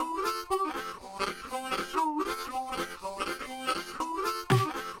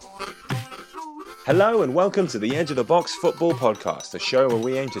Hello and welcome to the Edge of the Box Football Podcast, a show where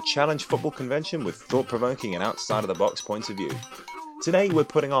we aim to challenge football convention with thought-provoking and outside-of-the-box points of view. Today we're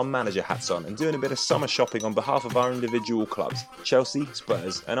putting our manager hats on and doing a bit of summer shopping on behalf of our individual clubs, Chelsea,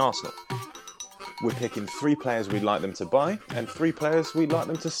 Spurs and Arsenal. We're picking 3 players we'd like them to buy and 3 players we'd like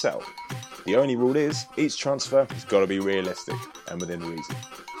them to sell. The only rule is, each transfer has got to be realistic and within reason.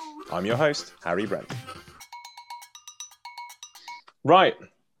 I'm your host, Harry Brent. Right.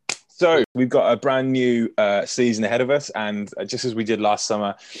 So we've got a brand new season ahead of us, and just as we did last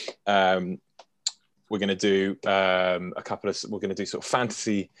summer, we're going to do we're going to do sort of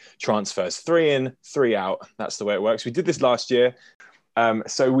fantasy transfers, 3 in, 3 out. That's the way it works. We did this last year.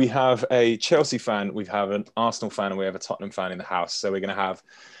 So we have a Chelsea fan, we have an Arsenal fan, and we have a Tottenham fan in the house. So we're going to have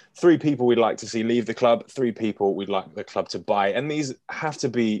 3 people we'd like to see leave the club, 3 people we'd like the club to buy. And these have to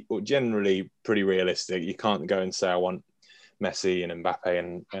be generally pretty realistic. You can't go and say, I want Messi and Mbappe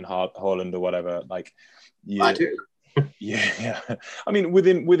and Haaland or whatever. Like, I do. Yeah. I mean,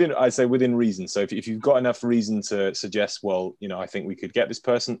 within I'd say within reason. So if you've got enough reason to suggest, well, you know, I think we could get this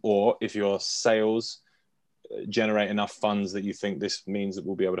person, or if your sales generate enough funds that you think this means that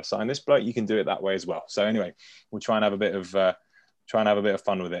we'll be able to sign this bloke, you can do it that way as well. So anyway, we'll try and have a bit of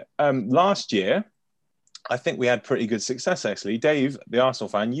fun with it. Last year, I think we had pretty good success actually. Dave, the Arsenal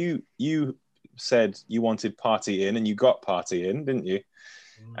fan, you said you wanted Partey in, and you got Partey in, didn't you?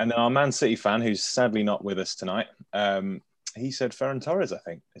 And then our Man City fan, who's sadly not with us tonight, he said Ferran Torres, I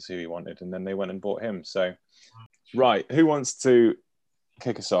think, is who he wanted, and then they went and bought him. So, right, who wants to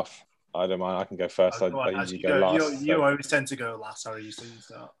kick us off? I don't mind. I can go first. I usually go last. You always tend to go last. Sorry, you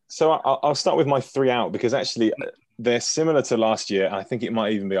start. So I'll start with my 3 out, because actually they're similar to last year. And I think it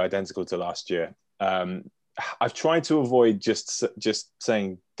might even be identical to last year. I've tried to avoid just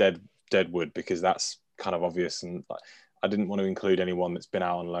saying Deadwood, because that's kind of obvious, and I didn't want to include anyone that's been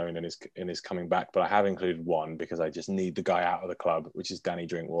out on loan and is coming back, but I have included one because I just need the guy out of the club, which is Danny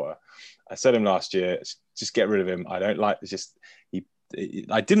Drinkwater. I said him last year, just get rid of him. I don't like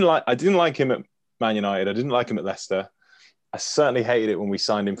I didn't like him at Man United. I didn't like him at Leicester. I certainly hated it when we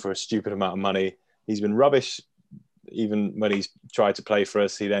signed him for a stupid amount of money. He's been rubbish even when he's tried to play for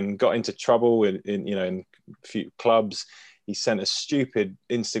us. He then got into trouble in a few clubs. He sent a stupid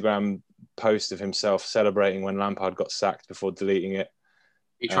Instagram post of himself celebrating when Lampard got sacked before deleting it.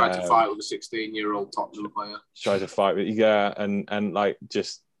 He tried to fight with a 16-year-old Tottenham player. Tried to fight with, yeah, and like,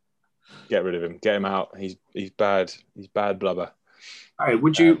 just get rid of him, get him out. He's bad. He's bad blubber. All right,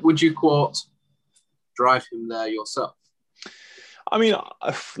 would you quote drive him there yourself? I mean,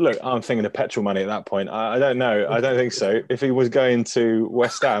 look, I'm thinking of petrol money at that point. I don't know. I don't think so. If he was going to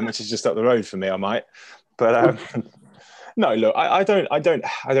West Ham, which is just up the road from me, I might. But no, look, I don't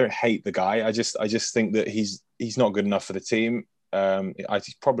hate the guy. I just think that he's not good enough for the team.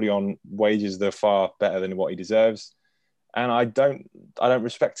 He's probably on wages that are far better than what he deserves, and I don't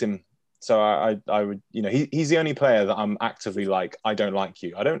respect him. So I would, he's the only player that I'm actively like, I don't like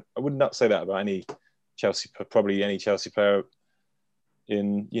you. I would not say that about any Chelsea player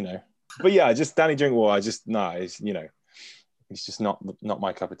in, but yeah, just Danny Drinkwater. He's just not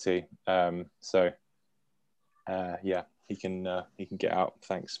my cup of tea. Yeah, he can get out.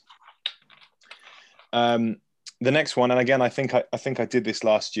 Thanks. The next one, and again, I think I did this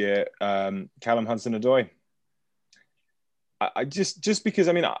last year. Callum Hudson-Odoi. I just because,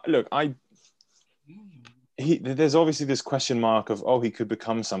 I mean, look, there's obviously this question mark of, he could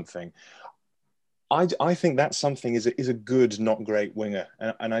become something. I think that something is a good, not great winger,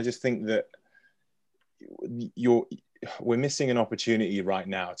 and I just think that we're missing an opportunity right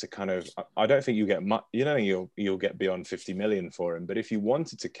now to kind of. I don't think you get much. You don't think you'll get beyond 50 million for him, but if you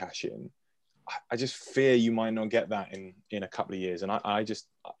wanted to cash in, I just fear you might not get that in a couple of years, and I just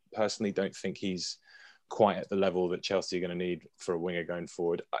personally don't think he's quite at the level that Chelsea are going to need for a winger going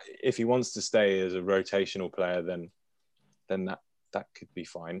forward. If he wants to stay as a rotational player, then that could be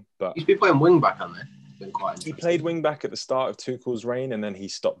fine. But he's been playing wing back, hasn't he? Been quite interesting. He played wing back at the start of Tuchel's reign, and then he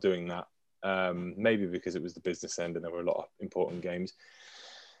stopped doing that. Maybe because it was the business end and there were a lot of important games.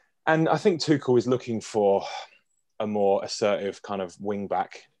 And I think Tuchel is looking for a more assertive kind of wing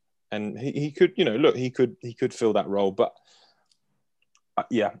back, and he could, he could fill that role. But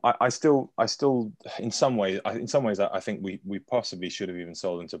yeah, I still, in some ways, I think we possibly should have even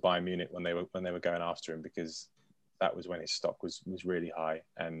sold him to Bayern Munich when they were going after him, because that was when his stock was really high.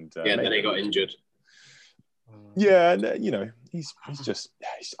 And and then he got injured. Yeah, he's just.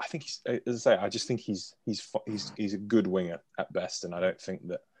 I think he's, as I say, I just think he's a good winger at best, and I don't think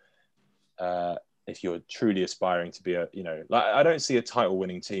that if you're truly aspiring to be I don't see a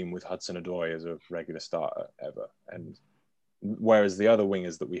title-winning team with Hudson-Odoi as a regular starter ever, and whereas the other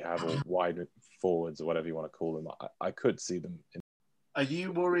wingers that we have are wide forwards or whatever you want to call them. I could see them. Are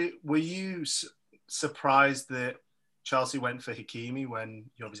you worried? Were you surprised that Chelsea went for Hakimi when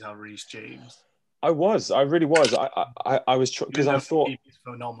you obviously have Reece James? I really was. I was because I thought he's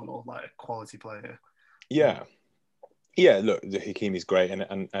phenomenal, like a quality player. Yeah. Yeah, look, the Hakimi's great,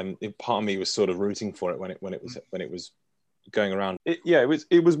 and part of me was sort of rooting for it when it was going around.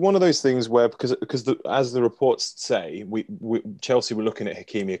 It was one of those things where because as the reports say, we Chelsea were looking at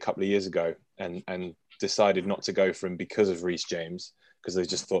Hakimi a couple of years ago and decided not to go for him because of Reece James, because they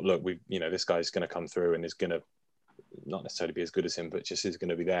just thought, look, this guy's going to come through and is going to not necessarily be as good as him, but just is going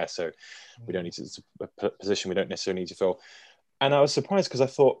to be there. So we don't need to, it's a position we don't necessarily need to fill. And I was surprised because I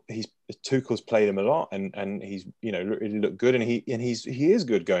thought Tuchel's played him a lot, and he's really looked good, and he is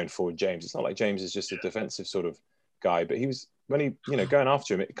good going forward. James, it's not like James is just a defensive sort of guy, but he was when he going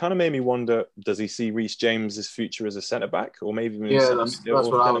after him. It kind of made me wonder: does he see Reece James's future as a centre back, or maybe even that's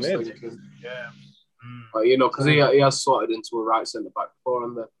what I was thinking. Yeah, but because he has sorted into a right centre back before,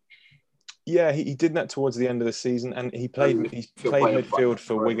 and yeah, he did that towards the end of the season, and he played midfield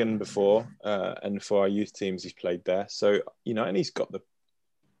for Wigan before, and for our youth teams he's played there. So and he's got the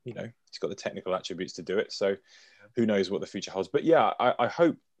technical attributes to do it. So who knows what the future holds? But yeah, I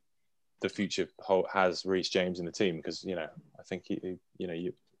hope the future has Reece James in the team, because I think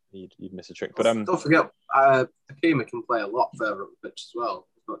you'd miss a trick. But don't forget, Hakimi can play a lot further up the pitch as well.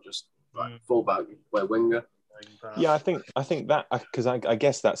 It's not just like fullback; he can play winger. Yeah, I think that, because I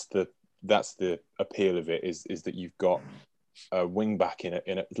guess that's the appeal of it is that you've got a wing back in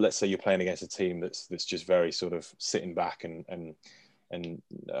a let's say you're playing against a team that's just very sort of sitting back and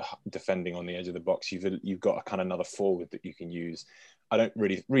defending on the edge of the box. You've got a kind of another forward that you can use.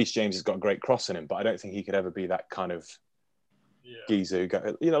 Reece James has got a great cross in him, but I don't think he could ever be that kind of geezer who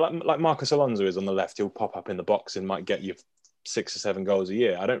like Marcus Alonso is on the left. He'll pop up in the box and might get you 6 or 7 goals a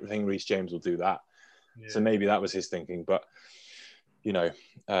year. I don't think Reece James will do that. So maybe that was his thinking, but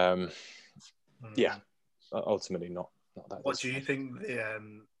ultimately not that. What do you think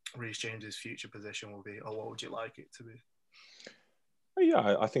the Reece James's future position will be, or what would you like it to be?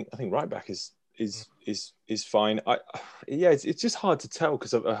 Yeah, I think right back is fine. It's just hard to tell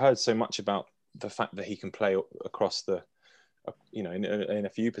because I've heard so much about the fact that he can play across the, in a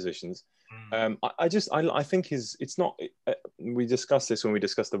few positions. I think it's not. We discussed this when we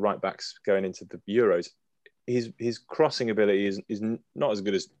discussed the right backs going into the Euros. His crossing ability is not as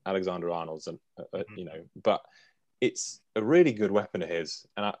good as Alexander Arnold's, but it's a really good weapon of his.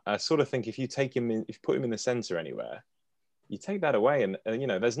 And I sort of think if you take him in, if you put him in the centre anywhere, you take that away, and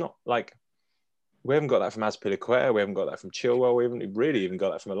there's not like, we haven't got that from Azpilicueta, we haven't got that from Chilwell, we haven't really even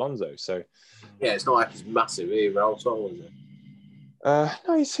got that from Alonso. So yeah, it's not like he's massive either. Also, is it?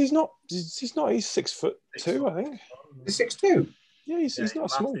 No, he's not. He's 6'2", I think. He's 6'2". Yeah, he's not a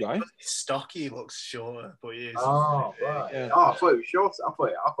small guy. He's stocky, he looks shorter, but he is. Oh, right. Yeah. Oh, I thought he was short. I thought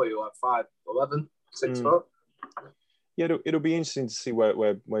you were like 5'11", 6 foot. Yeah, it'll be interesting to see where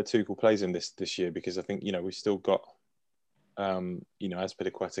Tuchel plays him this year, because I think we've still got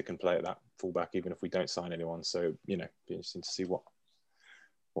Azpilicueta can play at that fullback even if we don't sign anyone. So be interesting to see what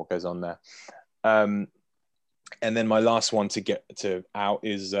goes on there. And then my last one to get to out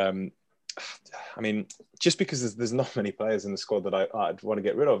is, just because there's not many players in the squad that I'd want to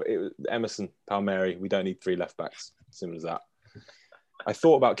get rid of. It was Emerson Palmieri. We don't need 3 left backs. Simple as that. I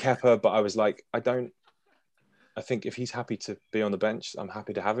thought about Kepa, but I was like, I think if he's happy to be on the bench, I'm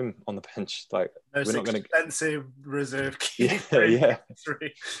happy to have him on the bench. Like, we're not going to expensive reserve keeper. Yeah.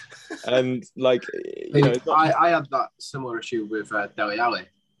 And like, I had that similar issue with Dele Alli,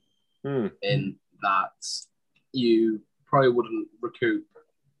 in that you probably wouldn't recoup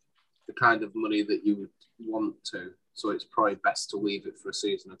the kind of money that you would want to. So it's probably best to leave it for a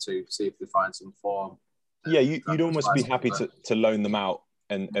season or two, see if they find some form. Yeah, you'd almost be happy to loan them out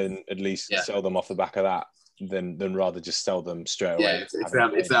and at least sell them off the back of that than rather just sell them straight away. If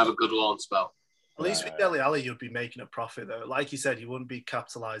they have a good loan spell. At least with Dele Alli, you'd be making a profit though. Like you said, you wouldn't be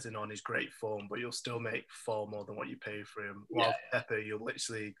capitalising on his great form, but you'll still make far more than what you pay for him. While Pepe, you'll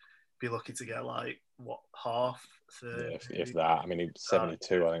literally be lucky to get like half, third, if that. I mean, he's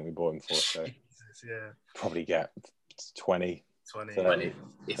 72. I think we bought him for, so probably get 20, 30,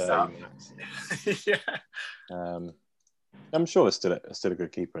 if that. I'm sure there's still a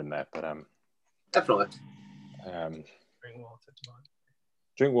good keeper in there, but definitely.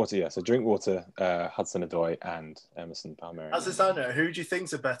 Drinkwater, yeah. So Drinkwater, Hudson-Odoi, and Emerson Palmieri. As a side note, who do you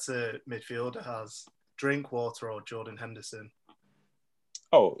think's a better midfielder, has Drinkwater or Jordan Henderson?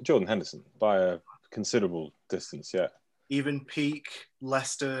 Oh, Jordan Henderson by a considerable distance, yeah. even peak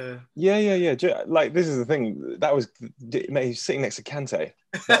Leicester. Yeah. Like, this is the thing. That was, mate, he's sitting next to Kante.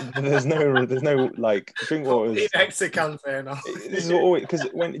 There's no like Drinkwater. Next to Kante, no. This is always, because I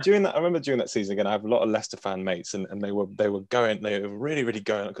remember during that season again, I have a lot of Leicester fan mates, and they were really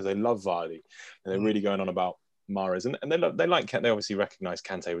going on because they love Vardy, and they're really going on about Mahrez, and they like Kante. They obviously recognise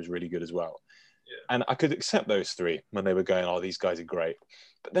Kante was really good as well. Yeah. And I could accept those three when they were going, oh, these guys are great.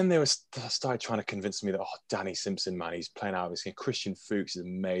 But then they started trying to convince me that, oh, Danny Simpson, man, he's playing out of his skin. Christian Fuchs is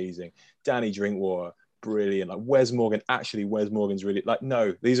amazing. Danny Drinkwater, brilliant. Like, Wes Morgan's really, like,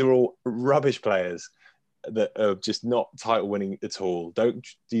 no, these are all rubbish players that are just not title winning at all.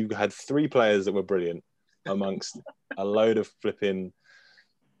 You had three players that were brilliant amongst a load of flipping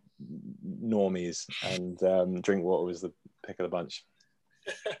normies, and Drinkwater was the pick of the bunch.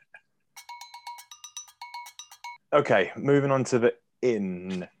 Okay, moving on to the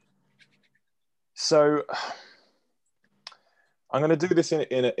in. So I'm going to do this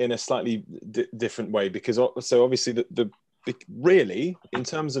in a slightly different way, because obviously really, in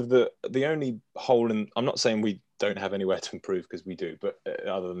terms of the only hole in, I'm not saying we don't have anywhere to improve, because we do, but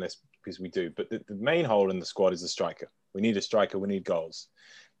other than this, because we do, but the main hole in the squad is the striker. We need a striker, we need goals.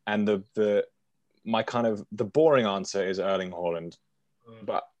 And the boring answer is Erling Haaland.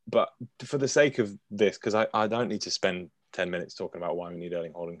 But for the sake of this, because I don't need to spend 10 minutes talking about why we need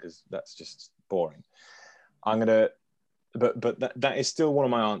Erling Haaland, because that's just boring. But that is still one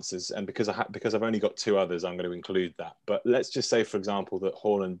of my answers, and because I've only got two others, I'm going to include that. But let's just say, for example, that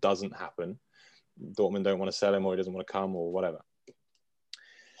Haaland doesn't happen. Dortmund don't want to sell him, or he doesn't want to come, or whatever.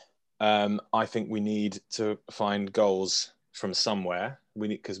 I think we need to find goals from somewhere.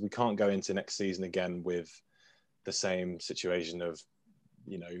 Because we can't go into next season again with the same situation of,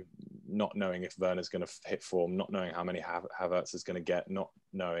 not knowing if Werner's going to hit form, not knowing how many Havertz is going to get, not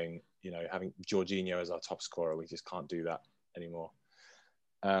knowing, having Jorginho as our top scorer. We just can't do that anymore.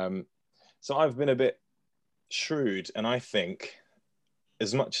 So I've been a bit shrewd, and I think,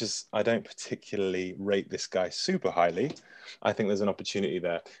 as much as I don't particularly rate this guy super highly, I think there's an opportunity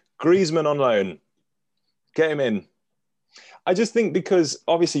there. Griezmann on loan. Get him in. I just think, because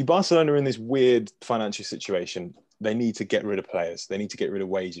obviously Barcelona are in this weird financial situation. They need to get rid of players. They need to get rid of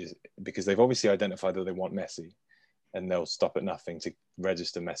wages, because they've obviously identified that they want Messi, and they'll stop at nothing to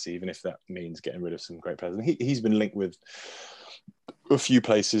register Messi, even if that means getting rid of some great players. And he's been linked with a few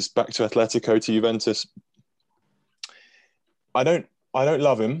places, back to Atletico, to Juventus. I don't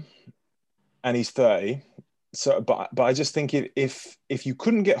love him, and he's 30. So, but I just think if you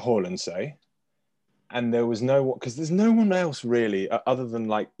couldn't get Haaland, say, and there was because there's no one else really, other than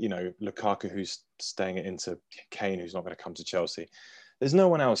Lukaku, who's staying it into Kane, who's not going to come to Chelsea. There's no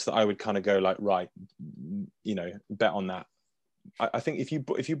one else that I would kind of go like, right, bet on that. I think if you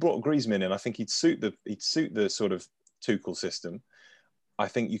brought Griezmann in, I think he'd suit the sort of Tuchel system. I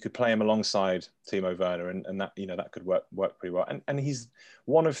think you could play him alongside Timo Werner, and that that could work pretty well. And he's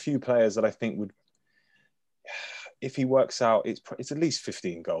one of few players that I think would, if he works out, it's at least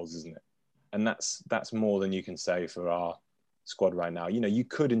 15 goals, isn't it? And that's more than you can say for our squad right now. You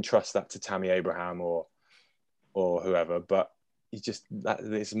could entrust that to Tammy Abraham or whoever, but I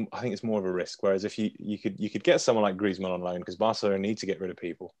think it's more of a risk. Whereas if you could get someone like Griezmann on loan, because Barcelona need to get rid of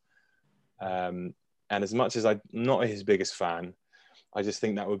people. And as much as I'm not his biggest fan, I just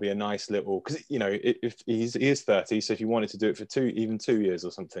think that would be a nice little, because if he is 30, so if you wanted to do it for 2 years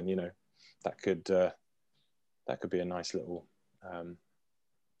or something, that could be a nice little.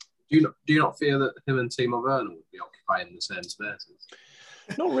 Do you not fear that him and Timo Werner would be occupying the same spaces?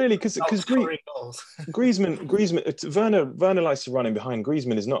 Not really, because Griezmann, Werner likes to run in behind.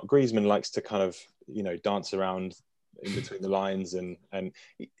 Griezmann likes to kind of dance around in between the lines, and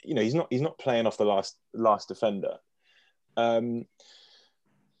he's not playing off the last defender.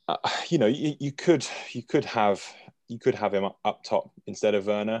 You could have him up top instead of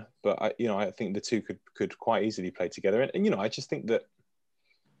Werner, but I think the two could quite easily play together. And I just think that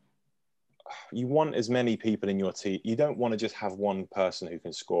you want as many people in your team. You don't want to just have one person who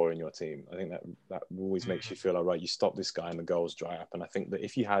can score in your team. I think that always makes you feel like, right, you stop this guy and the goals dry up. And I think that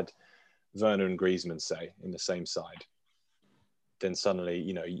if you had Werner and Griezmann, say, in the same side, then suddenly,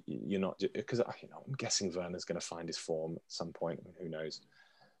 you're not, because I'm guessing Werner's going to find his form at some point. Who knows?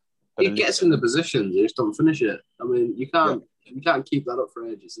 But he gets in the positions, you just don't finish it. I mean, you can't keep that up for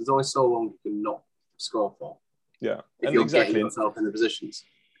ages. There's only so long you can not score for. Yeah, if you're getting yourself in the positions.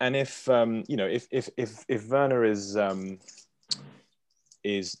 And if if Werner is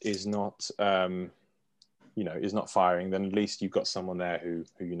not is not firing, then at least you've got someone there who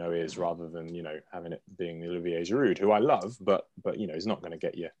is, rather than having it being Olivier Giroud, who I love, but is not going to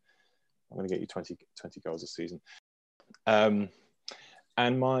get you 20 goals a season. And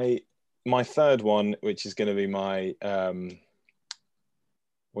my third one, which is going to be my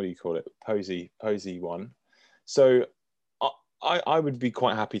what do you call it? Posey one. So I would be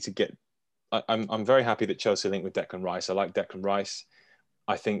quite happy to get. I'm very happy that Chelsea linked with Declan Rice. I like Declan Rice.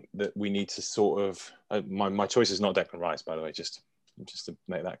 I think that we need to sort of. My choice is not Declan Rice, by the way, just to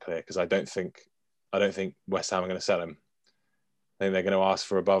make that clear, because I don't think West Ham are going to sell him. I think they're going to ask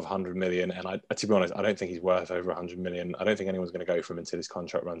for above 100 million, and to be honest, I don't think he's worth over 100 million. I don't think anyone's going to go for him until his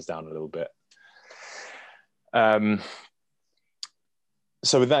contract runs down a little bit.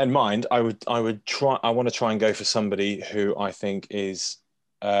 So with that in mind, I want to try and go for somebody who I think is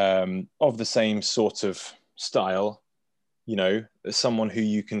of the same sort of style, someone who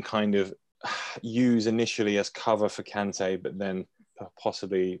you can kind of use initially as cover for Kante, but then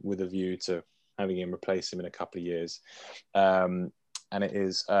possibly with a view to having him replace him in a couple of years. And it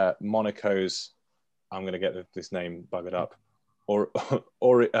is Monaco's, I'm going to get this name buggered up,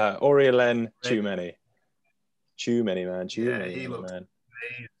 Aurelien Tchouameni. Tchouameni, man.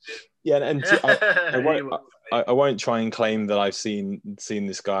 Yeah, and I won't try and claim that I've seen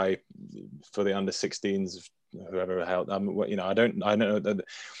this guy for the under 16s, whoever held. I don't know that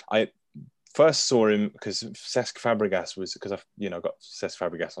I first saw him because Cesc Fabregas because I've got Cesc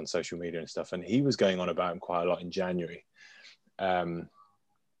Fabregas on social media and stuff, and he was going on about him quite a lot in January,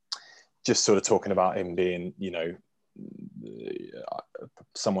 just sort of talking about him being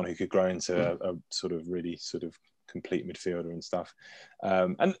someone who could grow into a sort of really sort of complete midfielder and stuff.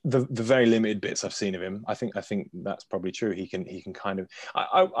 And the very limited bits I've seen of him, I think that's probably true. He can kind of.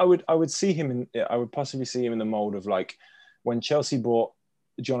 I would see him I would possibly see him in the mold of like when Chelsea bought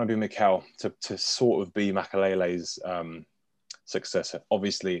John Obi Mikel to sort of be Makelele's successor.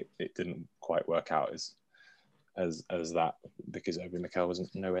 Obviously, it didn't quite work out as that because Obi Mikel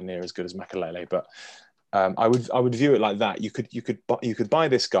wasn't nowhere near as good as Makelele. But I would view it like that. You could buy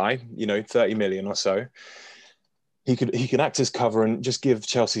this guy, 30 million or so. He could act as cover and just give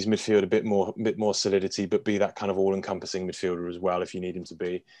Chelsea's midfield a bit more solidity, but be that kind of all-encompassing midfielder as well if you need him to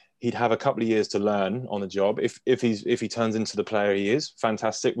be. He'd have a couple of years to learn on the job. If he turns into the player he is,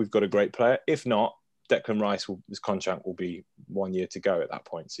 fantastic. We've got a great player. If not, Declan Rice his contract will be 1 year to go at that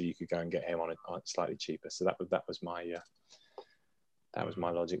point, so you could go and get him on it slightly cheaper. So that was my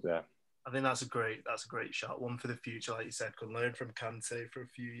logic there. I think that's a great shot. One for the future, like you said, could learn from Kante for a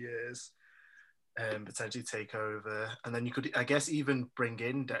few years. Potentially take over, and then you could, I guess, even bring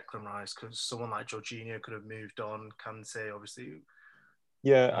in Declan Rice because someone like Jorginho could have moved on. Kante, obviously,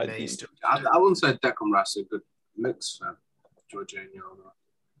 yeah. I wouldn't say Declan Rice is a good mix for Jorginho.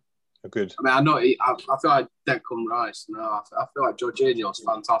 A good. I mean, I know. I feel like Declan Rice. No, I feel like Jorginho is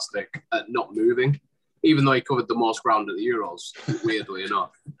fantastic at not moving, even though he covered the most ground at the Euros. Weirdly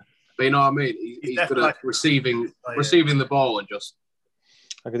enough, but you know what I mean. He's good at receiving the ball and just.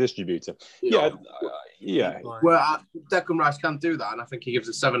 Like a distributor. Yeah. Well, Declan Rice can do that, and I think he gives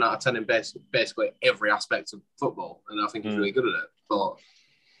a 7 out of 10 in basically every aspect of football, and I think he's really good at it. But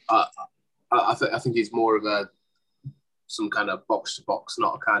I think he's more of some kind of box to box,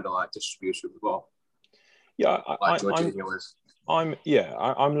 not a kind of like distributor of the ball. Yeah, like Jorginho is. I'm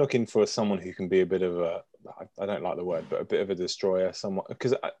looking for someone who can be a bit of a. I don't like the word, but a bit of a destroyer, somewhat.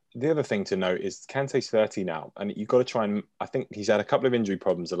 Because the other thing to note is Kante's 30 now, and you've got to try and. I think he's had a couple of injury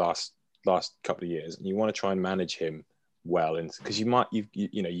problems the last couple of years, and you want to try and manage him well, and because you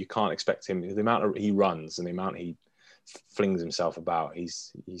can't expect him the amount he runs and the amount he flings himself about.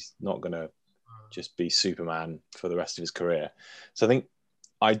 He's not going to just be Superman for the rest of his career. So I think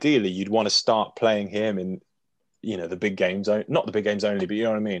ideally you'd want to start playing him in. The big games, not the big games only, but you know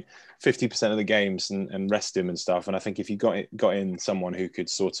what I mean? 50% of the games and rest him and stuff. And I think if you got in someone who could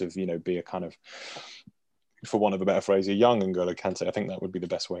sort of, be a kind of, for want of a better phrase, a young N'Golo Kante, I think that would be the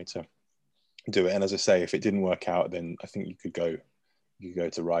best way to do it. And as I say, if it didn't work out, then I think you could go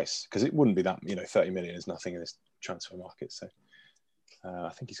to Rice because it wouldn't be that, 30 million is nothing in this transfer market. So I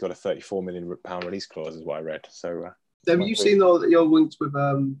think he's got a £34 million release clause is what I read. So have you seen though that you're linked with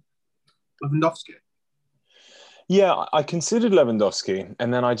Lewandowski? Yeah, I considered Lewandowski,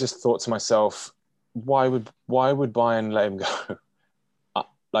 and then I just thought to myself, why would Bayern let him go?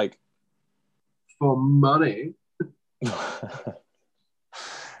 For money, because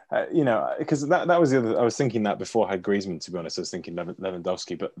that was the other. I was thinking that before I had Griezmann. To be honest, I was thinking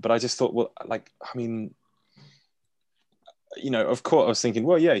Lewandowski, but I just thought, of course, I was thinking,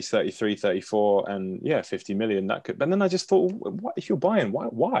 well, yeah, he's 33, 34, and 50 million. That could, but then I just thought, what if you're buying?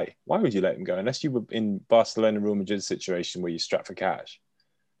 Why would you let him go? Unless you were in Barcelona, Real Madrid situation where you strap for cash.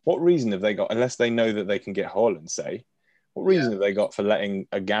 What reason have they got? Unless they know that they can get Haaland, say, What reason have they got for letting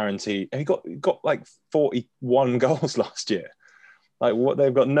a guarantee? He got like 41 goals last year. Like, what,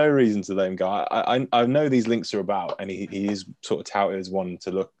 they've got no reason to let him go. I know these links are about, and he is sort of touted as one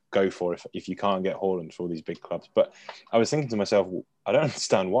to go for if you can't get Haaland for all these big clubs. But I was thinking to myself, I don't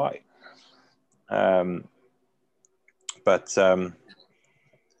understand why. But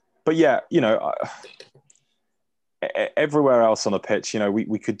yeah, everywhere else on the pitch,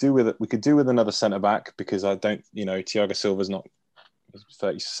 we could do with it. We could do with another centre back, because I don't, Thiago Silva's not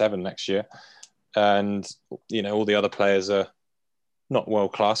 37 next year, and all the other players are not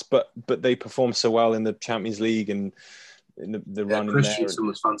world class, but they perform so well in the Champions League and in the run in there. Christensen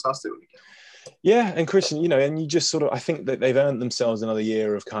was fantastic when he came. Yeah, and Christian, and you just sort of, I think that they've earned themselves another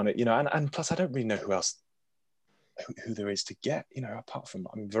year of kind of, and plus I don't really know who there is to get, apart from,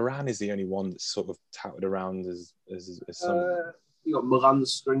 Varane is the only one that's sort of touted around as some. You got Moran,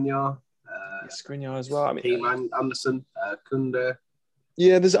 Skriniar. Skriniar as well. Anderson, Kunde.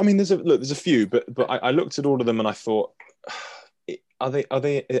 Yeah, there's a few, but I looked at all of them and I thought, are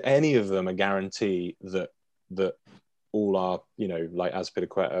they any of them a guarantee that all are, like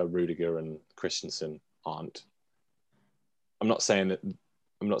Azpilicueta, Rudiger and Christensen aren't? I'm not saying that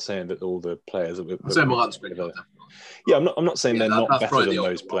all the players are. Yeah, I'm not saying they're not better than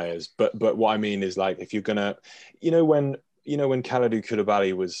those players, but what I mean is, like, if you're gonna, when Kalidou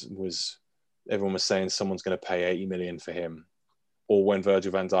Koulibaly was everyone was saying someone's going to pay 80 million for him, or when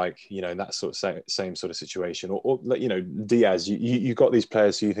Virgil van Dijk, that sort of same sort of situation, or Diaz, you got these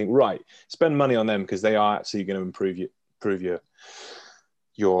players who you think, right, spend money on them because they are actually going to improve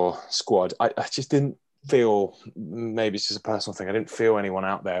your squad. I just didn't feel, maybe it's just a personal thing, I didn't feel anyone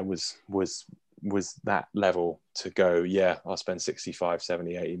out there was that level to go, yeah, I'll spend 65,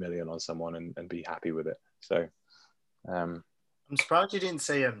 70, 80 million on someone and be happy with it. So I'm surprised you didn't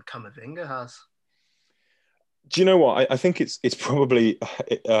say Camavinga has. Do you know what? I think it's probably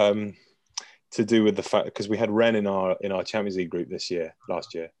to do with the fact, because we had Ren in our Champions League group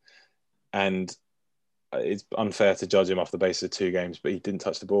last year, and it's unfair to judge him off the basis of 2 games, but he didn't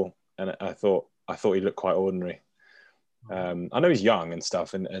touch the ball, and I thought he looked quite ordinary. I know he's young and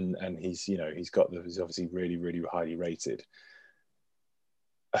stuff, and he's he's obviously really, really highly rated,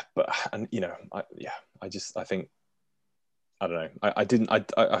 but I think. I don't know.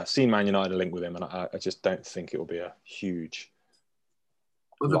 I've seen Man United link with him, and I just don't think it will be a huge.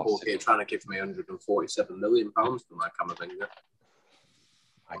 Liverpool keep trying to give me £147 million for my Camavinga.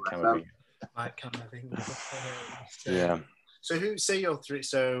 Mike Camavinga. Yeah. So who say your 3?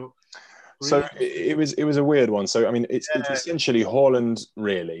 So it was a weird one. So it's essentially Haaland,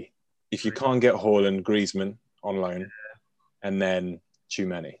 really. If you can't get Haaland, Griezmann on loan, and then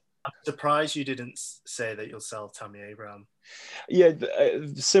Tchouameni. I'm surprised you didn't say that you'll sell Tammy Abraham. Yeah,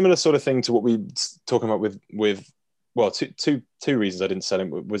 similar sort of thing to what we were talking about with two reasons I didn't sell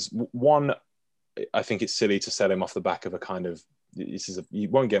him was, one, I think it's silly to sell him off the back of a kind of, you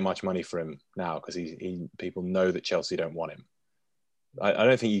won't get much money for him now because people know that Chelsea don't want him. I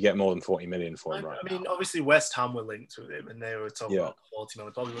don't think you get more than 40 million for him right now. Obviously West Ham were linked with him and they were talking about 40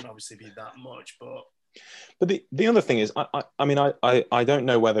 million. Probably wouldn't obviously be that much, but the other thing is, I don't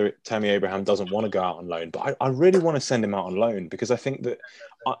know whether Tammy Abraham doesn't want to go out on loan, but I really want to send him out on loan, because I think that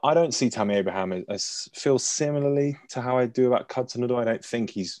I don't see Tammy Abraham as feel similarly to how I do about Hudson-Odoi. I don't think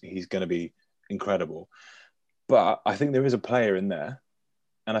he's going to be incredible, but I think there is a player in there,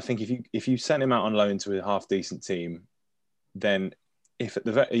 and I think if you send him out on loan to a half decent team, then if at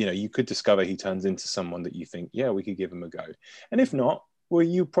the you could discover he turns into someone that you think, yeah, we could give him a go, and if not, well,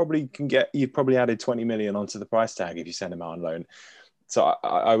 you've probably added 20 million onto the price tag if you send him out on loan. So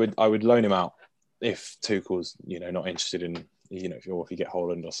I would loan him out if Tuchel's, not interested in, if you get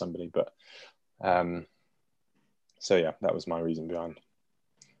Haaland or somebody. But so yeah, that was my reason behind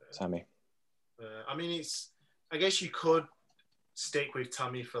Tammy. I guess you could stick with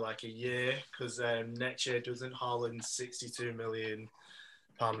Tammy for like a year, because next year doesn't Haaland's 62 million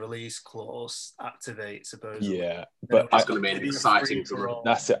pound release clause activate, supposedly. Yeah, but that's going to be an exciting.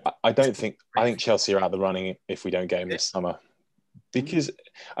 That's it. I think Chelsea are out of the running if we don't get him this summer, because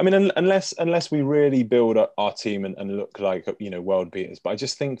unless we really build up our team and look like world beaters. But I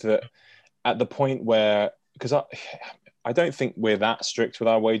just think that at the point where, because I don't think we're that strict with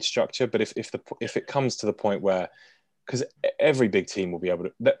our wage structure, but if it comes to the point where, because every big team will be able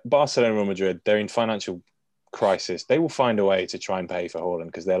to, Barcelona, Real Madrid, they're in financial crisis, they will find a way to try and pay for Haaland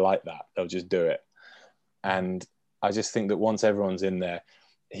because they're like that. They'll just do it. And I just think that once everyone's in there,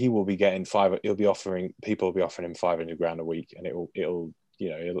 he will be getting people will be offering him 500 grand a week, and he'll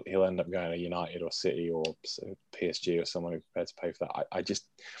end up going to United or City or PSG or someone who's prepared to pay for that. I just,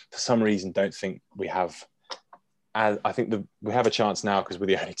 for some reason, don't think we have I think we have a chance now because we're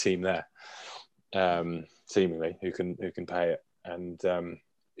the only team there, seemingly, who can pay it. And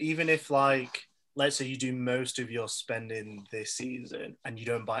even if, like, let's say you do most of your spending this season and you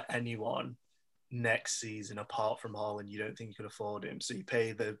don't buy anyone next season apart from Haaland, you don't think you could afford him. So you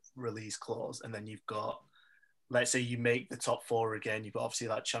pay the release clause, and then you've got, let's say you make the top 4 again, you've got obviously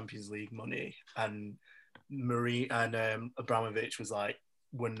that Champions League money, and Abramovich was like,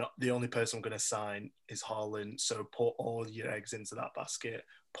 we're not, the only person we're going to sign is Haaland, so put all your eggs into that basket,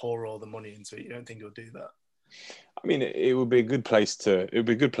 pour all the money into it. You don't think he'll do that? I mean, it would be a good plan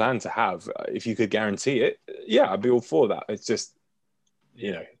to have if you could guarantee it. Yeah, I'd be all for that. It's just,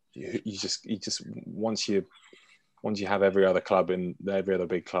 you know, you just once you have every other club and every other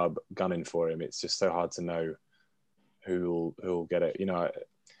big club gunning for him, it's just so hard to know who will get it. You know,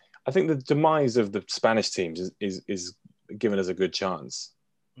 I think the demise of the Spanish teams is given us a good chance.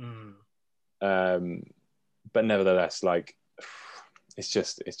 But nevertheless, like, it's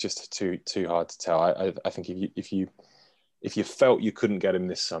just too hard to tell. I think if you felt you couldn't get him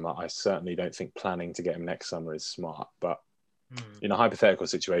this summer, I certainly don't think planning to get him next summer is smart. But in a hypothetical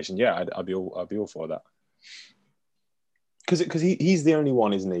situation, yeah, I'd be all for that. Because he's the only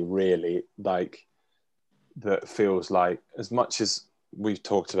one, isn't he? Really, like, that feels like, as much as we've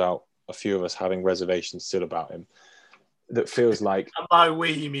talked about a few of us having reservations still about him, that feels like... And by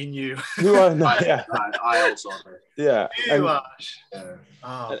we, you mean you. Yeah. I also agree. Yeah. You, Ash.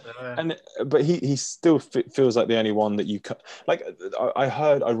 But he still feels like the only one that you... Like,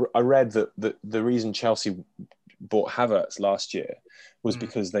 I read that the reason Chelsea bought Havertz last year was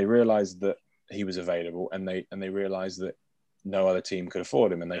because they realised that he was available, and they realised that no other team could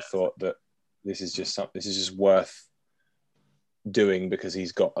afford him, and they thought that this is just worth doing because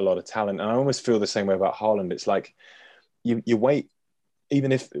he's got a lot of talent. And I almost feel the same way about Haaland. It's like, you wait,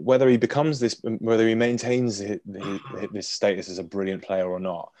 even if whether he maintains this status as a brilliant player or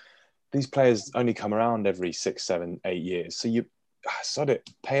not. These players only come around every 6, 7, 8 years. So you sod it,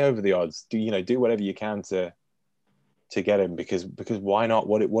 pay over the odds. Do whatever you can to get him, because why not?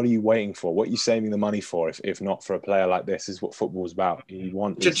 What are you waiting for? What are you saving the money for if not for a player like this? Is what football's about. You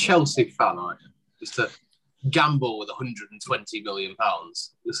want a Chelsea fan, right? Just to gamble with £120 million.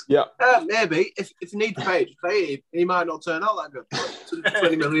 Yeah, maybe if you need to pay it, he might not turn out that good.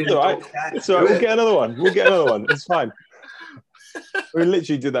 20 million. It's all right. It's all right. We'll get another one. It's fine. We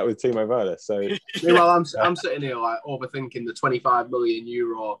literally did that with Timo Werner. So meanwhile, I'm sitting here like overthinking the €25 million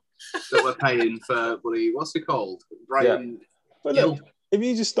that we're paying for what's he called? Brian. Yeah. But look, if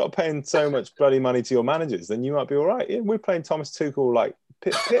you just stop paying so much bloody money to your managers, then you might be all right. Yeah, we're playing Thomas Tuchel like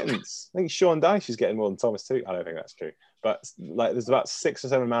pittance. I think Sean Dyche is getting more than Thomas Tuchel. I don't think that's true, but like there's about 6 or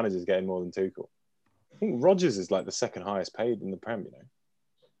 7 managers getting more than Tuchel. I think Rodgers is like the second highest paid in the Prem. You know.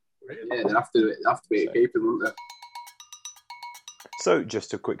 Yeah, they have to be a keeper, wouldn't they? So just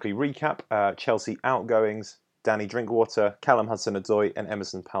to quickly recap, Chelsea outgoings: Danny Drinkwater, Callum Hudson-Odoi, and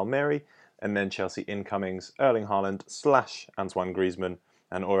Emerson Palmieri. And then Chelsea incomings: Erling Haaland / Antoine Griezmann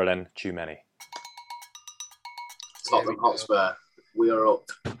and Aurelien Tchouameni. Tottenham Hotspur, we are up.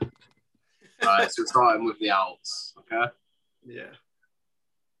 Right, so we're starting with the outs, okay? Yeah.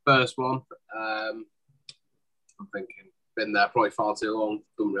 First one, I'm thinking, been there probably far too long,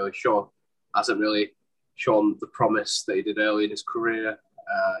 hasn't really shown the promise that he did early in his career.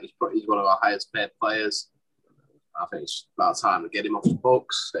 He's one of our highest paid players. I think it's about time to get him off the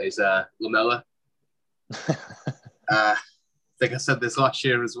books. He's Lamela. I think I said this last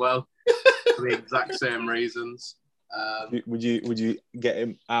year as well, for the exact same reasons. Would you get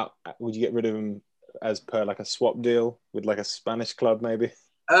him out? Would you get rid of him as per like a swap deal with like a Spanish club, maybe?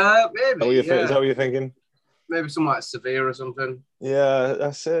 Maybe. Is that what you're thinking? Maybe something like Sevilla or something. Yeah,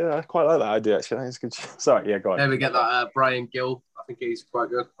 that's it. I quite like that idea, actually. I think it's good. Sorry, yeah, go on. Maybe get that Brian Gill. I think he's quite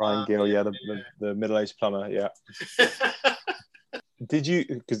good. Brian Gill, yeah, the middle-aged plumber, yeah. Did you,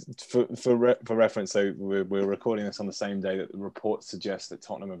 because for reference, so we're recording this on the same day that the reports suggest that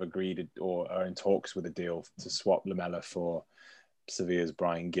Tottenham have agreed or are in talks with a deal to swap Lamela for Sevilla's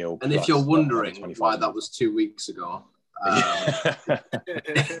Brian Gill. And if you're wondering why that was 2 weeks ago,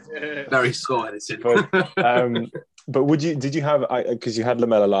 very slow editing. But did you have, because you had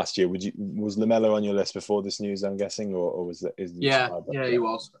Lamela last year, was Lamela on your list before this news, I'm guessing, or was that? Yeah, he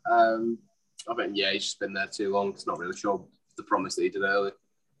was. I think, he's just been there too long. It's not really sure the promise that he did early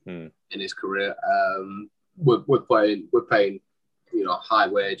in his career. We're paying, high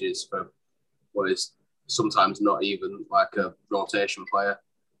wages for what is sometimes not even like a rotation player.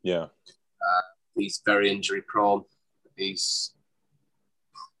 Yeah. He's very injury prone. He's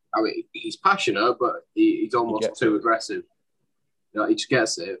passionate, but he's almost too aggressive. He just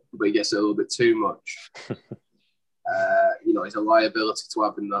gets it, but he gets it a little bit too much. he's a liability to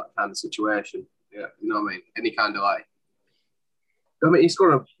have in that kind of situation. Yeah, you know what I mean? Any kind of like, I mean, he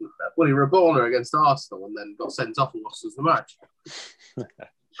scored a bloody Rabona against Arsenal and then got sent off and lost us the match.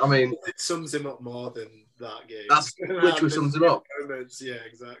 I mean, it sums him up more than that game. That's literally sums him up. Yeah,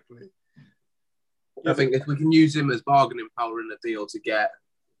 exactly. I think if we can use him as bargaining power in a deal to get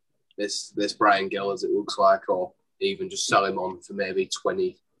this Brian Gill, as it looks like, or even just sell him on for maybe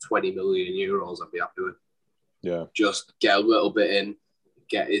 20 million euros, I'd be happy with. Yeah. Just get a little bit in,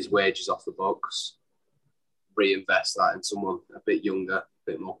 get his wages off the books, reinvest that in someone a bit younger, a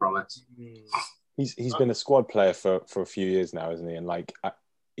bit more promise. He's been a squad player for a few years now, isn't he? And like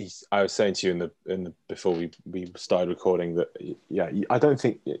I was saying to you in the before we started recording that I don't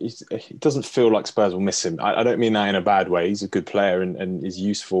think it doesn't feel like Spurs will miss him. I don't mean that in a bad way. He's a good player and is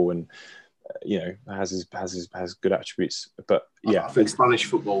useful and has good attributes. But yeah, I think Spanish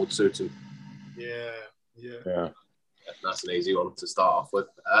football would suit him. Yeah. That's an easy one to start off with.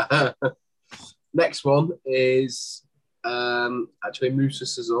 Next one is actually Moussa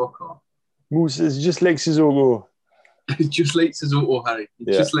Sissoko. Moussa is just like Sissoko. Just like Sissoko, Harry.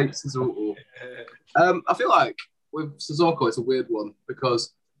 Just like Sissoko. I feel like with Sissoko, it's a weird one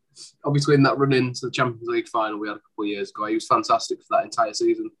because obviously in that run into the Champions League final we had a couple of years ago, he was fantastic for that entire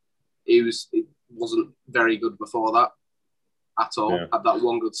season. He wasn't very good before that at all. Yeah. Had that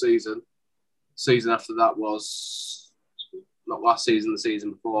one good season. Season after that was not last season, the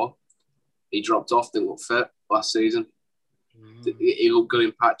season before. He dropped off, didn't look fit last season. He looked good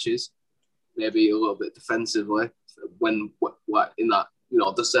in patches, maybe a little bit defensively when in that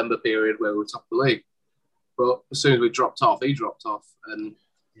December period where we were top of the league. But as soon as we dropped off, he dropped off, and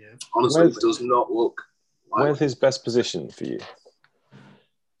honestly, it does not look. Where's his best position for you?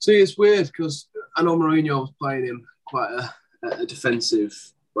 See, it's weird because I know Mourinho was playing him quite a defensive,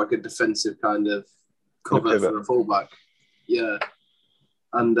 like a defensive kind of cover for a fullback. Yeah,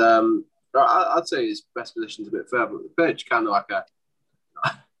 and I'd say his best position's a bit further up the pitch, kind of like a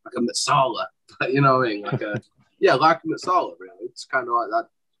Metsala, you know what I mean? Like a Metsala, really. It's kind of like that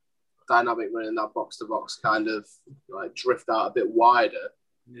dynamic running that box to box kind of like drift out a bit wider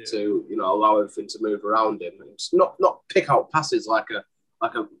to allow everything to move around him. It's not pick out passes like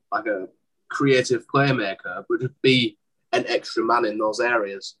a creative playmaker, but just be an extra man in those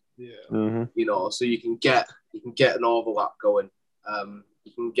areas. Yeah. Mm-hmm. So you can get an overlap going.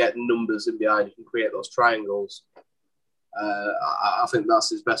 You can get numbers in behind. You can create those triangles. I think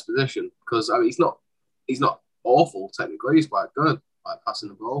that's his best position because he's not awful technically. He's quite good, like passing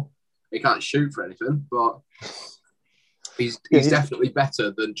the ball. He can't shoot for anything, but he's definitely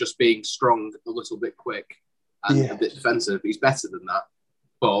better than just being strong, a little bit quick, and a bit defensive. He's better than that,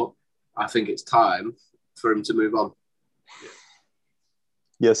 but I think it's time for him to move on.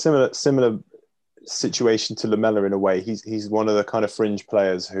 Yeah, similar situation to Lamela in a way. He's one of the kind of fringe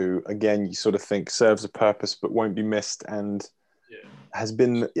players who, again, you sort of think serves a purpose but won't be missed, and has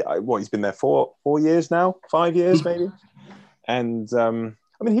been he's been there 4 years now, 5 years maybe. And I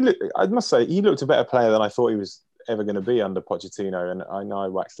mean, I must say he looked a better player than I thought he was ever going to be under Pochettino. And I know I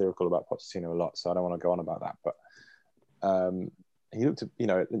wax lyrical about Pochettino a lot, so I don't want to go on about that. But he looked,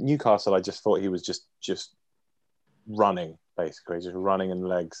 at Newcastle, I just thought he was just running, basically, just running in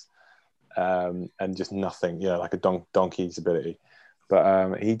legs. And just nothing, like a donkey's ability.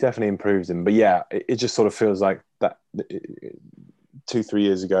 But he definitely improves him. But yeah, it just sort of feels like that 2-3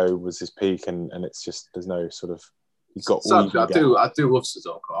 years ago was his peak, and it's just there's no sort of he's got. I do love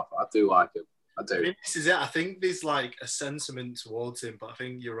Sissoko. I do like him. I do. I mean, this is it. I think there's like a sentiment towards him, but I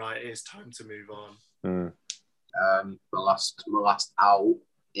think you're right. It is time to move on. My last out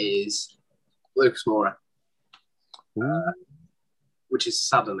is Lucas Moura. Which is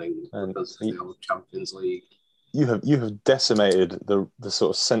saddening because of the old Champions League. You have decimated the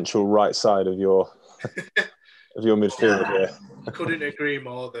sort of central right side of your midfield here. Couldn't agree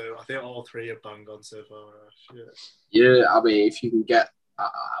more, though. I think all three are bang on so far. Yeah, I mean, if you can get, I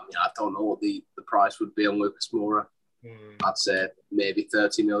don't know what the price would be on Lucas Moura. I'd say maybe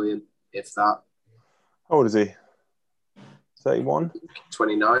 30 million, if that. How old is he? 31?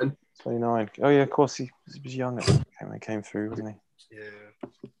 29. 29. Oh yeah, of course he was young when he came through, wasn't he?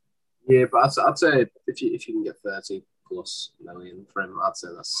 Yeah, but I'd say if you can get 30 plus million for him, I'd say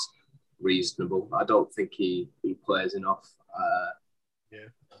that's reasonable. I don't think he plays enough.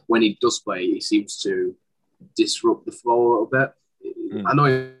 When he does play, he seems to disrupt the flow a little bit. I know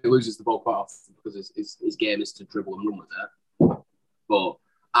he loses the ball quite often because his game is to dribble and run with it. But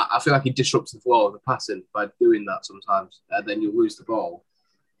I feel like he disrupts the flow of the passing by doing that sometimes. And then you lose the ball.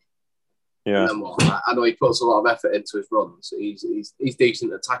 Yeah, I know he puts a lot of effort into his runs. He's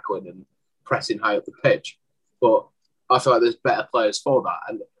decent at tackling and pressing high up the pitch, but I feel like there's better players for that.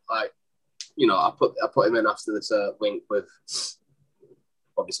 And like, you know, I put him in after this link with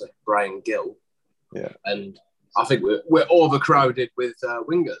obviously Brian Gill. Yeah. And I think we're overcrowded with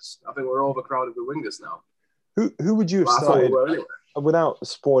wingers. I think we're overcrowded with wingers now. Who would you have started without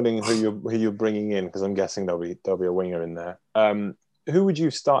spoiling who you're bringing in? Because I'm guessing there'll be a winger in there. Who would you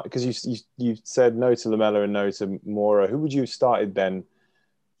start? Because you said no to Lamela and no to Moura. Who would you have started then?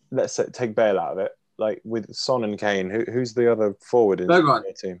 Let's take Bale out of it. Like with Son and Kane, who's the other forward in your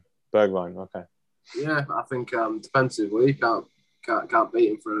team? Bergwijn. Okay. Yeah, I think defensively, can't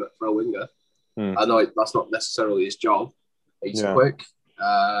beat him for a winger. I know that's not necessarily his job. He's quick.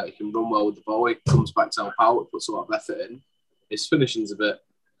 He can run well with the ball. He comes back to help out, puts a lot of effort in. His finishing's a bit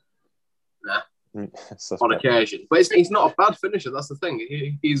on occasion, but he's not a bad finisher. That's the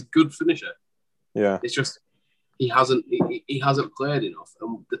thing. He's a good finisher. Yeah, it's just he hasn't played enough,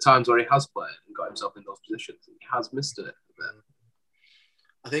 and the times where he has played and got himself in those positions, he has missed it.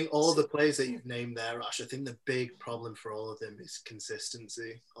 I think all the players that you've named there, Ash, I think the big problem for all of them is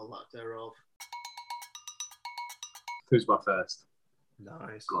consistency or lack thereof. Who's my first?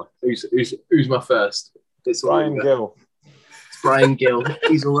 Nice. God, who's my first? It's Brian Gill. It's Brian Gill.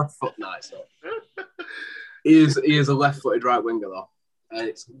 He's a left foot. Nice. He is a left-footed right winger though, and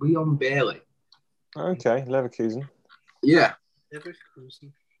it's Leon Bailey. Okay, Leverkusen. Yeah.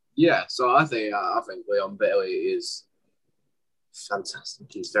 Leverkusen. Yeah. So I think Leon Bailey is fantastic.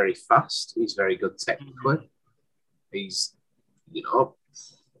 He's very fast. He's very good technically. He's,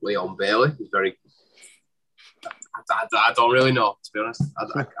 Leon Bailey. He's very. I don't really know, to be honest. I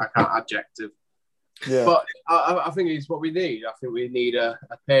can't adjective. Yeah. But I think it's what we need. I think we need a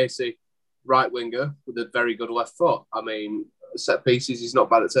pacey right winger with a very good left foot. I mean, set pieces, he's not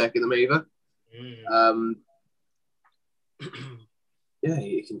bad at taking them either. Yeah,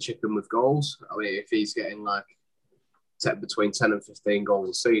 he can chip in with goals. I mean, if he's getting between 10 and 15 goals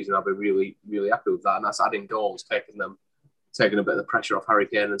a season, I'll be really, really happy with that. And that's adding goals, taking a bit of the pressure off Harry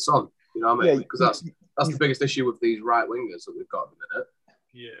Kane and Son. You know what I mean? Because that's the biggest issue with these right wingers that we've got at the minute.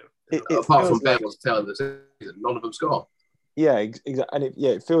 Yeah. Apart from Ben was telling the season, none of them score. Yeah, exactly. And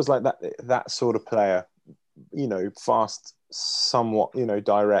it feels like that sort of player, fast, somewhat,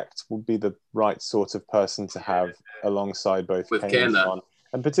 direct, would be the right sort of person to have alongside both with Kane and Son.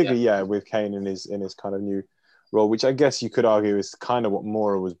 And particularly, with Kane in his kind of new role, which I guess you could argue is kind of what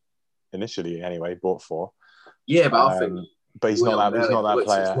Moura was initially anyway bought for. Yeah, but I think. But he's not that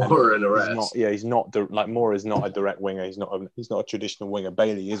player. He's not Moura is not a direct winger. He's not a traditional winger.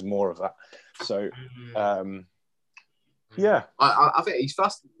 Bailey is more of that. So, I think he's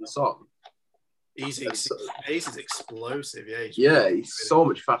faster than Son. His pace is explosive. He's so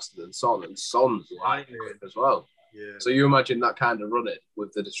much faster than Son, and Son's lightning as well. Yeah. So you imagine that kind of running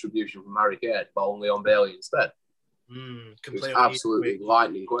with the distribution from Harry Kane, but only on Bailey instead. It's absolutely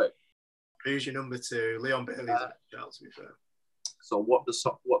lightning quick. Who's your number two? Leon Bailey's a shout, to be fair. So what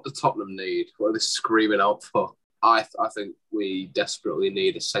the Tottenham need? What are they screaming out for? I think we desperately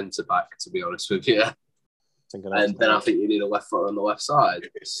need a centre back, to be honest with you. And then I think you need a left foot on the left side.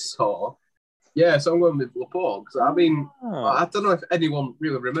 So I'm going with Laporte. Because I don't know if anyone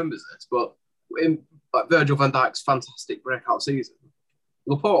really remembers this, but in Virgil van Dijk's fantastic breakout season,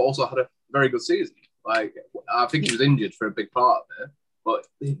 Laporte also had a very good season. I think he was injured for a big part of it. But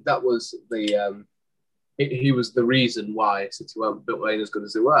that was he was the reason why City weren't playing as good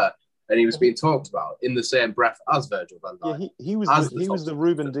as they were, and he was being talked about in the same breath as Virgil van Dijk. Yeah, he was the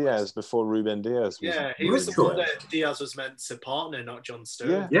Ruben Diaz before Ruben Diaz. He was the one that Diaz was meant to partner, not John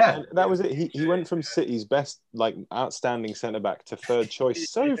Stones. Yeah, and that was it. He went from City's best, outstanding centre back to third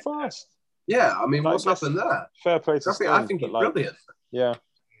choice so fast. Yeah, I mean, what's happened there? Fair play to Stones. I think he's brilliant. Yeah.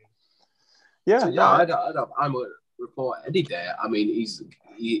 So, I'm a report any day. I mean, he's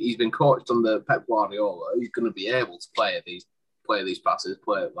been coached under Pep Guardiola. He's going to be able to play these passes,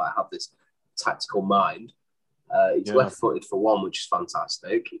 have this tactical mind. He's left-footed for one, which is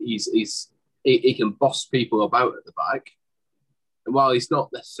fantastic. He can boss people about at the back, and while he's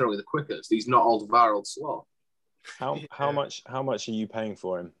not necessarily the quickest, he's not Alderweireld slow. How much are you paying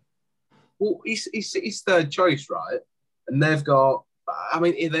for him? Well, he's third choice, right? And they've got. I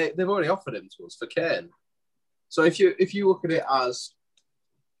mean, they've already offered him to us for Kane. So if you look at it as,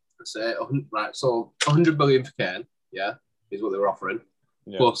 let's say, right, so 100 million for Kane, is what they were offering,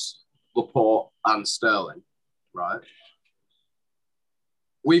 plus Laporte and Sterling, right?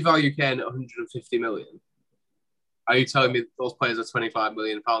 We value Kane at 150 million. Are you telling me those players are £25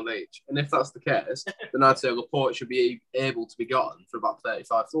 million each? And if that's the case, then I'd say Laporte should be able to be gotten for about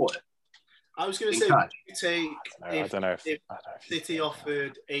 35, 40. I was going to say, if City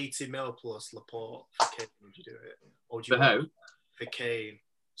offered 80 mil plus Laporte for Kane, would you do it? Or do For you want who? for Kane?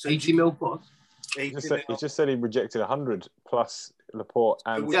 So 80 mil plus. 80 He just said he rejected 100 plus Laporte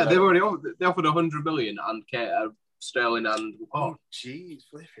and. Yeah, they offered 100 million and Sterling and Laporte. Oh, jeez,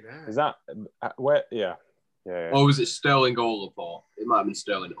 flipping out. Is that where? Yeah. Or was it Sterling or Laporte? It might have been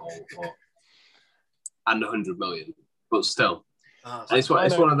Sterling or Laporte. And 100 million, but still. And it's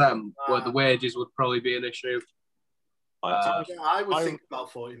one of them where the wages would probably be an issue. I would think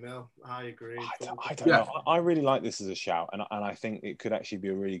about 40 mil. I agree. I don't know. I really like this as a shout, and I think it could actually be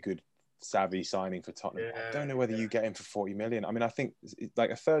a really good, savvy signing for Tottenham. I don't know whether you get him for 40 million. I mean, I think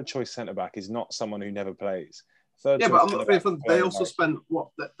like a third choice centre back is not someone who never plays. But they also spent what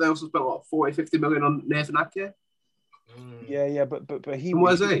 40, 50 million on Nathan Ake. Yeah, but he. And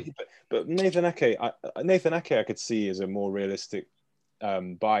where's he? But Nathan Ake, I could see as a more realistic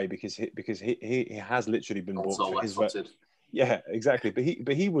buy because he has literally been bought for his. Yeah, exactly.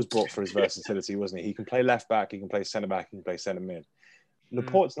 But he was bought for his versatility, wasn't he? He can play left back, he can play centre back, he can play centre mid.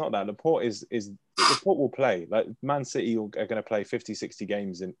 Laporte's not that. Laporte will play. Like Man City are going to play 50, 60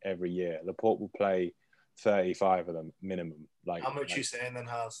 games in every year. Laporte will play 35 of them minimum. Like how much you saying then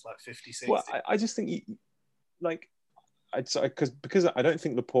has like 50, 60? Well, I just think because I don't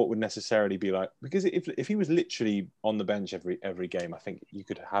think Laporte would necessarily be like, because if he was literally on the bench every game, I think you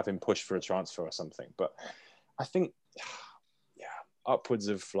could have him push for a transfer or something. But I think upwards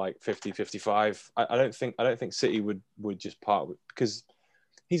of like 50, 55. I don't think City would just part with, because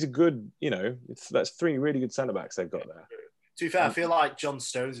he's a good, that's three really good centre backs they've got there. To be fair, I feel like John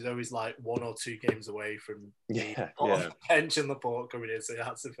Stones is always like 1 or 2 games away from the bench and Laporte coming in, so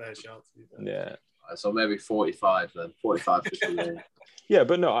that's a fair shot. To be fair. Yeah. So maybe 45 then. 45 50. Yeah,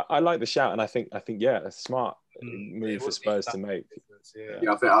 but no, I like the shout, and I think a smart move for Spurs to make.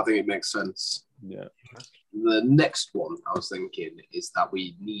 Yeah, I think it makes sense. Yeah. The next one I was thinking is that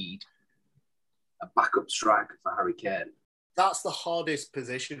we need a backup striker for Harry Kane. That's the hardest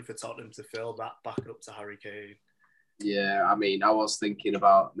position for Tottenham to fill, that backup to Harry Kane. Yeah, I mean, I was thinking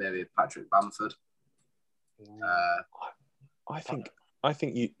about maybe Patrick Bamford. I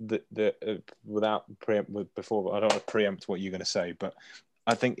think you without before I don't want to preempt what you're going to say, but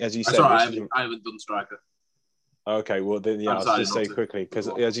I think as you said, I haven't done striker. Okay, well then I'll just say quickly, because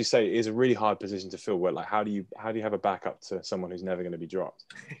as you say, it is a really hard position to fill. Where like how do you have a backup to someone who's never going to be dropped,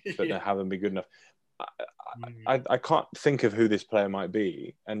 but then have them be good enough? I can't think of who this player might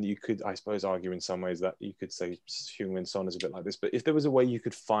be, and you could, I suppose, argue in some ways that you could say Heung-min Son is a bit like this. But if there was a way you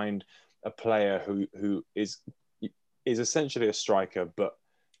could find a player who is essentially a striker, but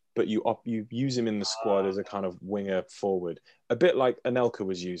you use him in the squad as a kind of winger forward, a bit like Anelka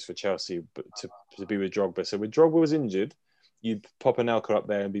was used for Chelsea, but to be with Drogba. So when Drogba was injured, you'd pop Anelka up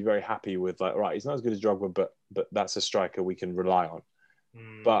there and be very happy with like, right, he's not as good as Drogba, but that's a striker we can rely on.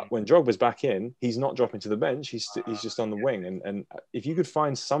 But when Drogba's back in, he's not dropping to the bench. He's just on the wing. And if you could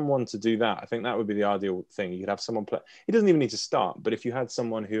find someone to do that, I think that would be the ideal thing. You could have someone play. He doesn't even need to start, but if you had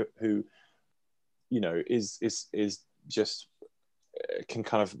someone who is just can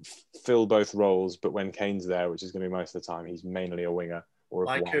kind of fill both roles, but when Kane's there, which is going to be most of the time, he's mainly a winger or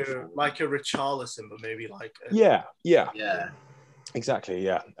like a Richarlison, but maybe like yeah. Exactly,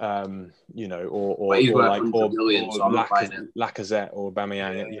 yeah. Or Lacazette or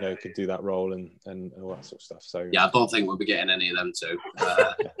Aubameyang, could do that role and all that sort of stuff. So yeah, I don't think we'll be getting any of them too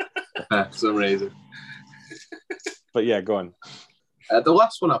for some reason. But yeah, go on. The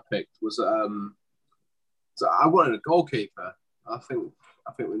last one I picked was so I wanted a goalkeeper. I think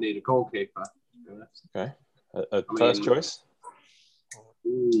we need a goalkeeper. Okay, first choice.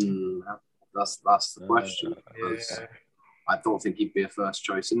 That's the question. I don't think he'd be a first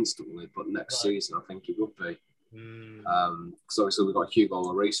choice instantly, but next season I think he would be. Because obviously we've got Hugo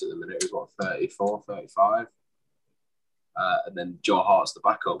Lloris at the minute, who's 34, 35. And then Joe Hart's the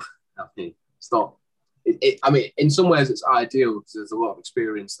backup. I mean, it's not. In some ways it's ideal because there's a lot of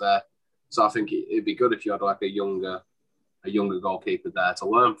experience there. So I think it'd be good if you had like a younger goalkeeper there to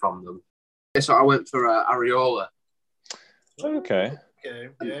learn from them. So I went for Areola. Okay.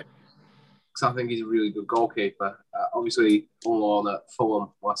 Yeah. Because I think he's a really good goalkeeper. Obviously, on loan at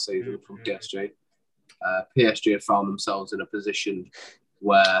Fulham last season from PSG. PSG have found themselves in a position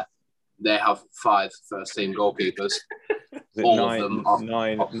where they have 5 first-team goalkeepers. All of them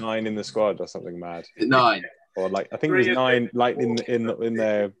nine in the squad or something mad. 9. Or like I think there's 9 like in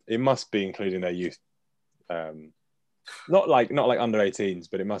their. It must be including their youth. Not like under 18s,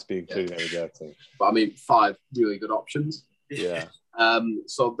 but it must be including their reserve team. But I mean, 5 really good options. Yeah.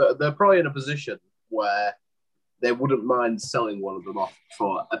 So they're probably in a position where they wouldn't mind selling one of them off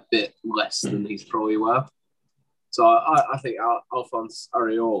for a bit less than he's probably worth. So I think Alphonse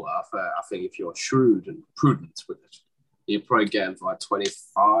Areola, I think if you're shrewd and prudent with it, you'd probably get him for like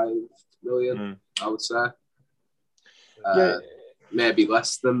 25 million, I would say. Maybe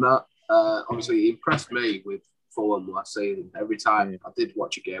less than that. Obviously, he impressed me with Fulham last season. Every time I did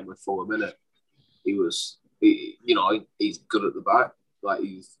watch a game with Fulham in it, he's good at the back. Like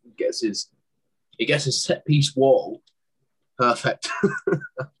he gets his set piece wall perfect.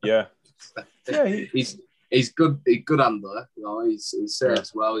 Yeah. He's good. He's good handler. You know, he's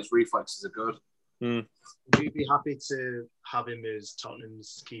saves well. His reflexes are good. Would you be happy to have him as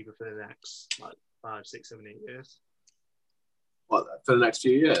Tottenham's keeper for the next 5, 6, 7, 8 years? What, for the next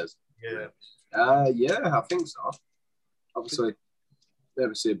few years? Yeah. I think so. Obviously,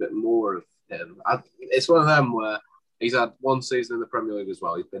 maybe see a bit more of him. It's one of them where he's had one season in the Premier League as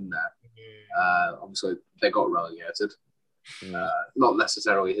well. He's been there. Obviously, they got relegated. Not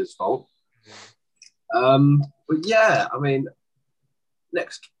necessarily his fault. But yeah, I mean,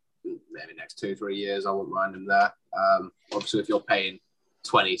 maybe next 2-3 years, I wouldn't mind him there. Obviously, if you're paying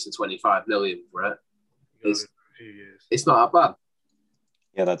 20 to 25 million for it, it's not that bad.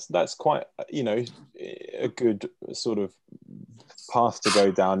 Yeah, that's quite, a good sort of path to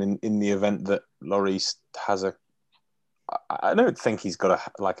go down in the event that Lloris has I don't think he's got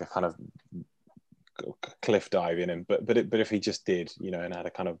a kind of cliff dive in him, but if he just did, and had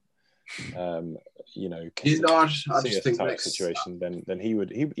a kind of I just think type situation, then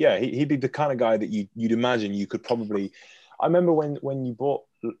he'd be the kind of guy that you'd imagine you could probably. I remember when you bought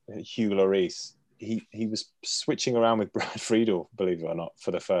Hugo Lloris, he was switching around with Brad Friedel, believe it or not,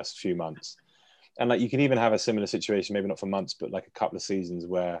 for the first few months, and like you could even have a similar situation, maybe not for months, but like a couple of seasons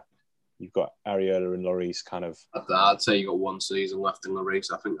where you've got Areola and Lloris kind of. I'd say you got one season left in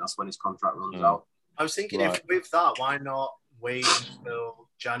Lloris. I think that's when his contract runs out. I was thinking, if with that, why not wait until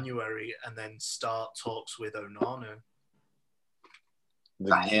January and then start talks with Onana?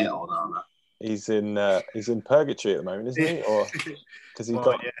 I hate Onana. He's in purgatory at the moment, isn't he? Or because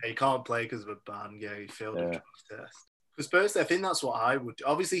he can't play because of a ban. Yeah, he failed a drug test. For Spurs, I think that's what I would do.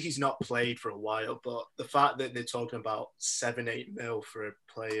 Obviously, he's not played for a while, but the fact that they're talking about 7-8 mil for a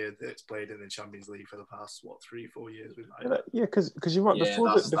player that's played in the Champions League for the past 3-4 years, because you're right.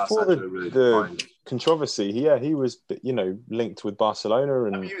 Before the controversy, he was linked with Barcelona,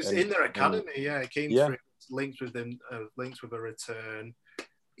 and he was in their academy. He came through, linked with a return.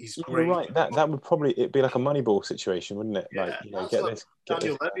 He's great. You're right. That would probably be like a Moneyball situation, wouldn't it? Yeah, like, get this.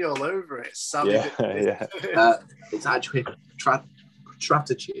 Daniel Levy all over it. It's actually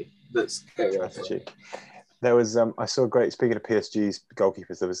strategy. That's strategy. There was I saw a great. Speaking of PSG's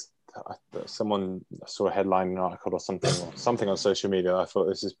goalkeepers, there was someone saw a headline in an article or something on social media. I thought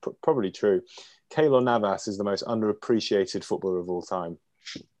this is probably true. Keylor Navas is the most underappreciated footballer of all time.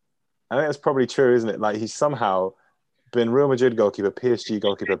 I think that's probably true, isn't it? Like he's somehow been Real Madrid goalkeeper, PSG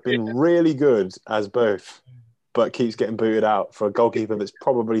goalkeeper, been really good as both, but keeps getting booted out for a goalkeeper that's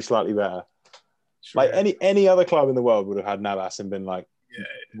probably slightly better. Sure. Like any other club in the world would have had Navas and been like,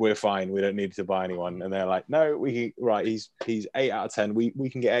 we're fine, we don't need to buy anyone. And they're like, no, he's 8 out of 10. We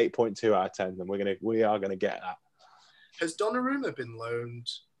can get 8.2 out of 10, and we are gonna get that. Has Donnarumma been loaned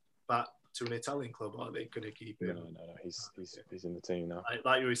back to an Italian club, or are they going to keep him? No. He's in the team now.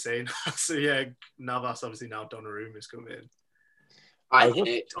 Like you were saying. So Navas, obviously now Donnarumma's come in. I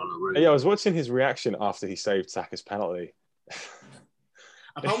hate Donnarumma. Yeah, I was watching his reaction after he saved Saka's penalty.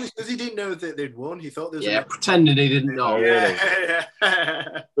 Apparently, because he didn't know that they'd won. He thought there was pretending he didn't know.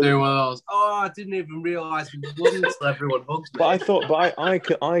 Yeah. Doing one of those. I didn't even realise we won until everyone hugged me. But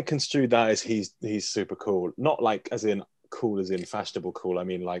I construed that as he's super cool, not like as in cool as in fashionable cool. I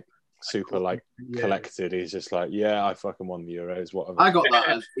mean like super collected. He's just like, I fucking won the Euros. Whatever. I got that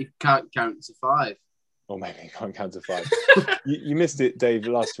as he can't count to 5. Or maybe he can't count to 5. you missed it, Dave,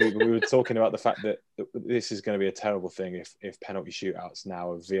 last week. We were talking about the fact that this is going to be a terrible thing if penalty shootouts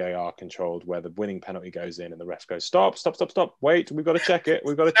now are VAR controlled, where the winning penalty goes in and the ref goes, stop. Wait, we've got to check it.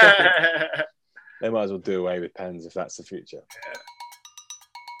 They might as well do away with pens if that's the future. Yeah.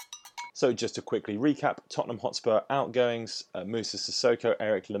 So just to quickly recap, Tottenham Hotspur outgoings, Moussa Sissoko,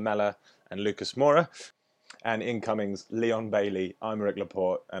 Erik Lamela and Lucas Moura. And incomings, Leon Bailey, Aymeric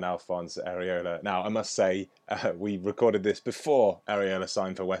Laporte and Alphonse Areola. Now, I must say, we recorded this before Areola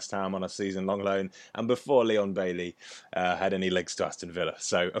signed for West Ham on a season-long loan and before Leon Bailey had any legs to Aston Villa.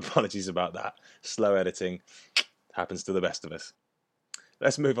 So apologies about that. Slow editing happens to the best of us.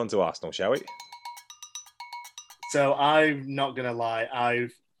 Let's move on to Arsenal, shall we? So I'm not going to lie,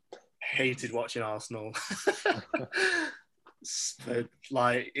 I've hated watching Arsenal.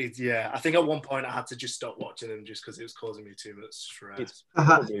 I think at one point I had to just stop watching them just because it was causing me too much stress.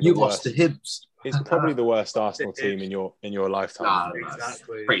 You lost to Hibs. is probably the worst Arsenal team in your lifetime. Nah,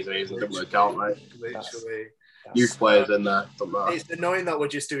 exactly. Pre-season didn't work out, right? Literally. Youth players in there. It's annoying that we're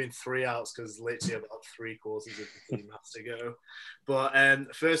just doing 3 outs because literally about 3/4 of the team has to go. But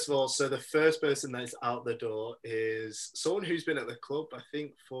first of all, so the first person that's out the door is someone who's been at the club, I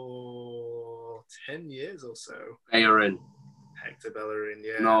think, for 10 years or so. Bellerin. Hector Bellerin,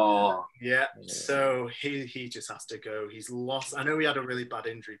 yeah. No. Yeah, so he just has to go. He's lost. I know he had a really bad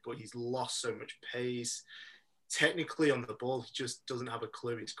injury, but he's lost so much pace. Technically on the ball, he just doesn't have a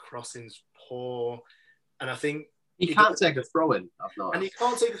clue. His crossing's poor. And I think he can't take a throw in. And he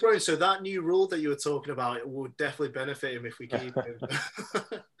can't take a throw in. So that new rule that you were talking about, it would definitely benefit him if we keep him.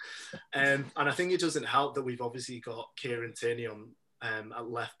 And I think it doesn't help that we've obviously got Kieran Tierney on at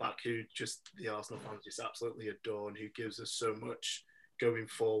left back, who just the Arsenal fans just absolutely adore and who gives us so much going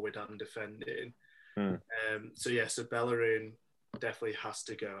forward and defending. So Bellerin definitely has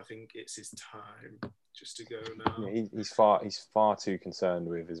to go. I think it's his time just to go now. Yeah, he's far too concerned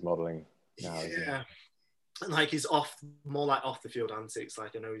with his modelling now. Yeah. Like he's more off the field antics.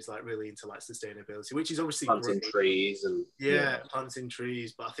 Like I know he's like really into like sustainability, which is obviously planting trees and planting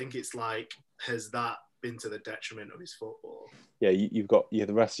trees. But I think it's like, has that been to the detriment of his football? Yeah, you've got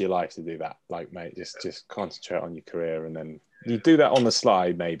the rest of your life to do that. Like, mate, just concentrate on your career, and then you do that on the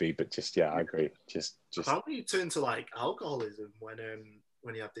slide maybe. But I agree. Just how do you turn to like alcoholism when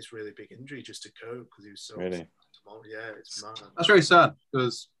he had this really big injury just to cope because he was so really. Yeah, it's mad. That's very sad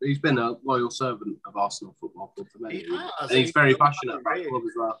because he's been a loyal servant of Arsenal Football Club for many years. And he's very passionate about the club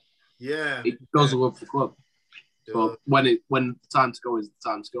as well. Yeah. He does love the club. But when the time to go is the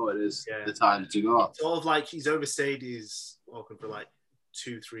time to go, it is the time to go. It's sort of like he's overstayed his welcome for like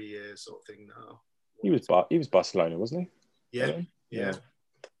 2-3 years sort of thing now. He was Barcelona, wasn't he? Yeah,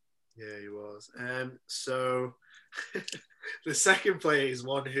 he was. So the second player is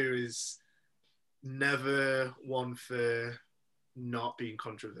one who is never one for not being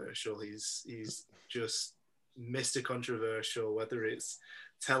controversial. He's just Mr. Controversial, whether it's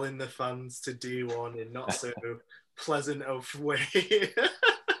telling the fans to do one in not so pleasant of way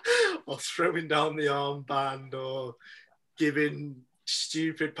or throwing down the armband or giving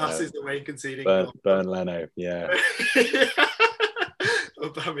stupid passes away and conceding Burn Leno, yeah.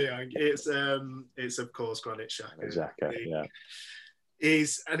 Aubameyang. It's of course Granit Xhaka, yeah.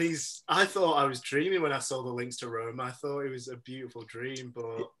 I thought I was dreaming when I saw the links to Rome. I thought it was a beautiful dream,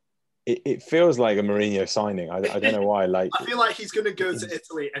 but it feels like a Mourinho signing. I don't know why. Like I feel like he's going to go to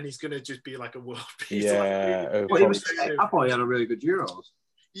Italy and he's going to just be like a world beater. Yeah, I thought he had a really good Euros.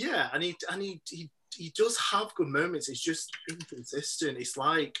 Yeah, and he does have good moments. It's just inconsistent. It's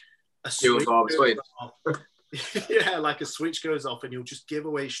like a switch goes off. Yeah, like a switch goes off and he'll just give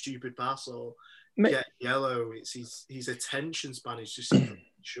away stupid pass or get yellow. It's his attention span is just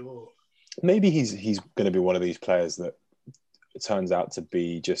short. Maybe he's going to be one of these players that it turns out to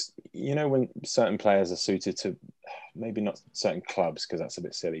be just, when certain players are suited to maybe not certain clubs because that's a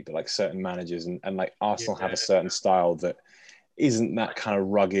bit silly, but like certain managers and like Arsenal have a certain style that isn't that kind of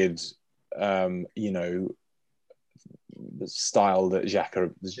rugged, the style that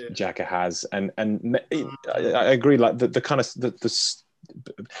Xhaka has. And I agree, like the kind of the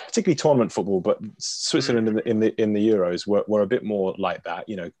particularly tournament football, but Switzerland in the Euros were a bit more like that,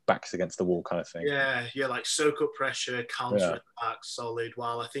 backs against the wall kind of thing. Yeah, like soak up pressure, counter attack, solid.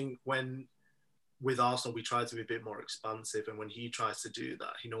 While I think with Arsenal we try to be a bit more expansive, and when he tries to do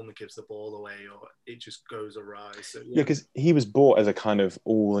that, he normally gives the ball away or it just goes awry. So because he was bought as a kind of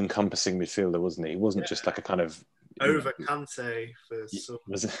all-encompassing midfielder, wasn't he? He wasn't just like a kind of over Kante for some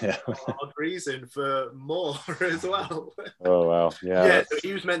odd reason for more as well. Oh well, yeah. So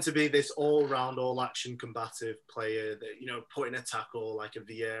he was meant to be this all-round, all-action combative player that put in a tackle like a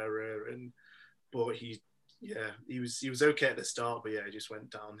Vieira, but he was okay at the start, but he just went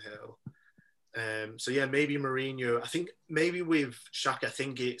downhill. Maybe Mourinho. I think maybe with Xhaka, I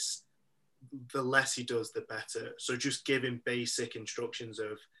think it's the less he does, the better. So just give him basic instructions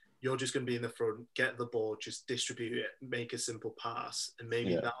of, you're just going to be in the front, get the ball, just distribute it, make a simple pass. And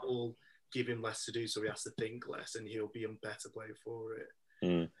maybe that will give him less to do, so he has to think less and he'll be a better player for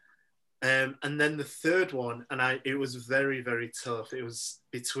it. And then the third one, it was very, very tough. It was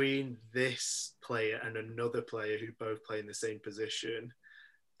between this player and another player who both play in the same position.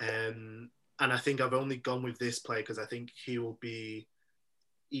 And I think I've only gone with this player because I think he will be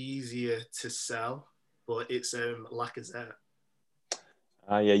easier to sell, but it's Lacazette.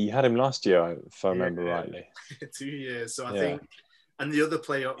 You had him last year, if I remember rightly. 2 years. So I think, and the other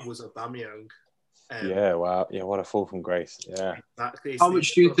player was Aubameyang. Wow. Yeah, what a fall from grace. Yeah. Exactly. How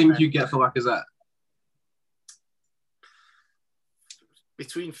much do you think you get for Lacazette?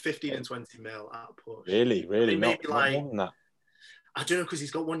 between 15 and 20 mil at a push. Really? Not like, more than that? I don't know, because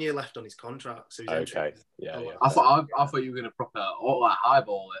he's got 1 year left on his contract. So he's okay. Yeah. I thought you were going to proper like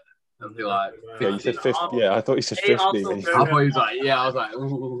highball it. And be like, yeah, you said 50. Yeah, I thought you said 50. I thought he was like, I was like,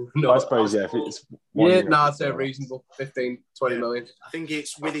 ooh, no. I suppose, yeah. If it's I'd say reasonable, 15, 20 million. I think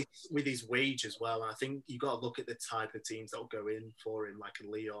it's with his wage as well. And I think you've got to look at the type of teams that will go in for him, like a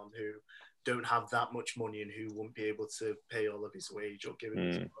Lyon, who don't have that much money and who won't be able to pay all of his wage or give him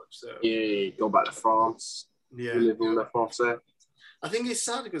as much. So go back to France. Yeah. I think it's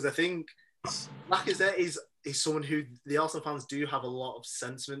sad because I think Lacazette is someone who the Arsenal fans do have a lot of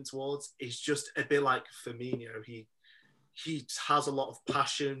sentiment towards. He's just a bit like Firmino. He has a lot of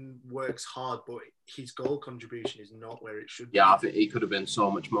passion, works hard, but his goal contribution is not where it should be. Yeah, I think he could have been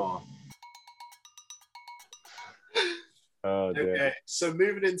so much more. Oh, dear. Okay, so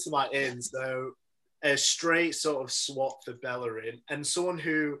moving into my ends, though, a straight sort of swap for Bellerin, and someone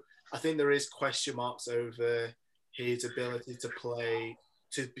who I think there is question marks over his ability to play,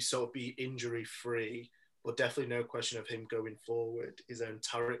 to be injury-free, but definitely no question of him going forward, is own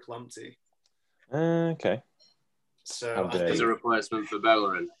Tariq Lamptey. Okay. So as a replacement for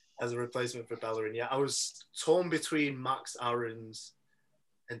Bellerin. Yeah. I was torn between Max Aarons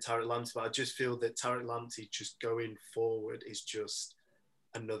and Tariq Lamptey, but I just feel that Tariq Lamptey just going forward is just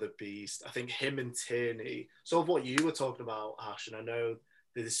another beast. I think him and Tierney, sort of what you were talking about, Ash, and I know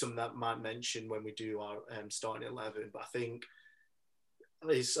there's something that I might mention when we do our starting 11, but I think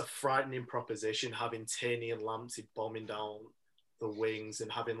it's a frightening proposition having Tierney and Lamptey bombing down the wings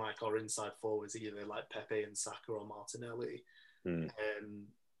and having like our inside forwards either like Pepe and Saka or Martinelli. And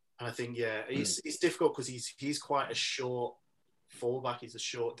I think it's difficult because he's quite a short fullback. He's a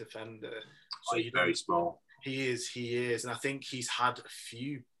short defender. So he's very small. He is, and I think he's had a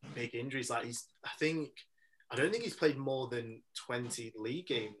few big injuries. Like I don't think he's played more than 20 league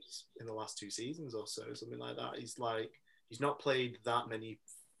games in the last 2 seasons or so, something like that. He's not played that many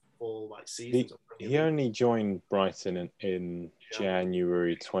full seasons. He only joined Brighton in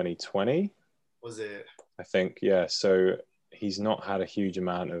January 2020. Was it? I think, yeah. So he's not had a huge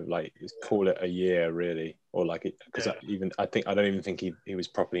amount of call it a year really, or because I don't even think he was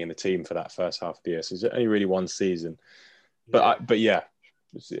properly in the team for that first half of the year. So it's only really 1 season. But yeah.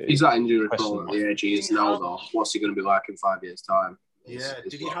 He's that injury prone at the age he is now, though. What's he going to be like in 5 years' time?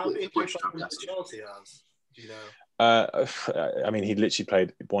 Did he have injury problems that Chelsea has? Do you know? I mean, he literally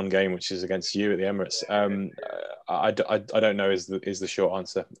played 1 game, which is against you at the Emirates. I don't know is the short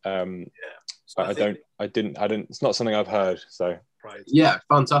answer. I didn't. It's not something I've heard. So yeah,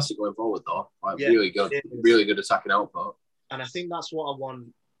 fantastic going forward though. Really good attacking output. And I think that's what I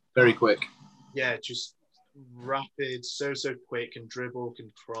want. Very quick. Yeah, just rapid, so quick, can dribble, can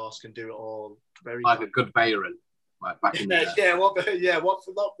cross, can do it all. Very a good Bellerin, back in the day.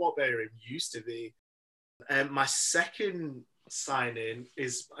 What Bellerin used to be. My second signing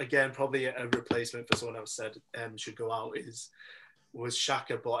is again probably a replacement for someone else said should go out was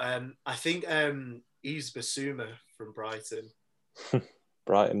Xhaka, but I think Yves Bissouma from Brighton.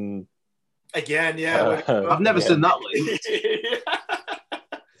 Brighton again, yeah. I've never seen that link.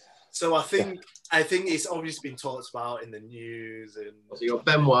 So I think it's obviously been talked about in the news. And so you got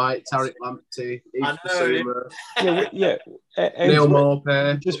Ben White, Tariq Lamptey, Yves Bissouma. Neil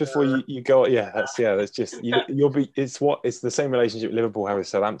Maupay. Just before you go, that's just it's the same relationship Liverpool have with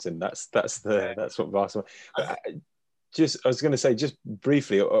Southampton. That's what Barcelona. I was going to say just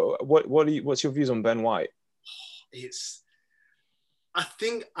briefly, what's your views on Ben White? I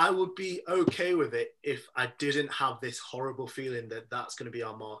think I would be okay with it if I didn't have this horrible feeling that that's going to be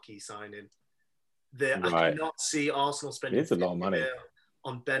our marquee signing. I cannot see Arsenal spending a lot of money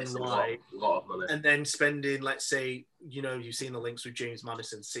on Ben White, a lot of money, and then spending, let's say, you've seen the links with James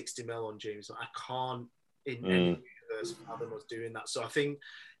Maddison, 60 mil on James. I can't in any universe fathom us doing that. So I think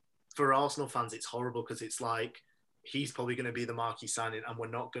for Arsenal fans, it's horrible because it's like he's probably going to be the marquee signing, and we're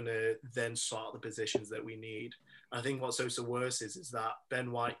not going to then sort out the positions that we need. I think what's also worse is that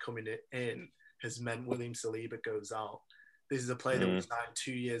Ben White coming in has meant William Saliba goes out. This is a player that was signed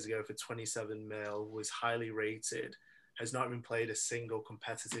 2 years ago for 27 mil, was highly rated, has not even played a single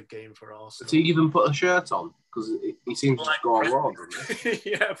competitive game for Arsenal. Did he even put a shirt on? Because he seems to score a lot.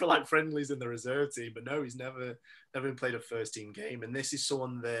 Yeah, for friendlies in the reserve team. But no, he's never even played a first team game. And this is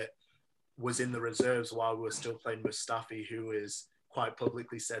someone that was in the reserves while we were still playing Mustafi, who is quite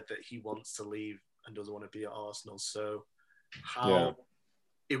publicly said that he wants to leave and doesn't want to be at Arsenal. So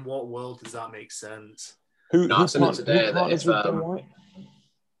in what world does that make sense? Who partners with Ben White?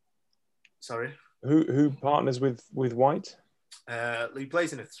 Sorry? Who partners with White? He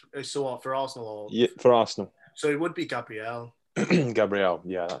plays in for Arsenal? For Arsenal. So it would be Gabriel. Gabriel,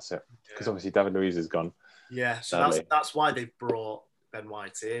 yeah, that's it. Because obviously David Luiz is gone. Yeah, so that's why they've brought Ben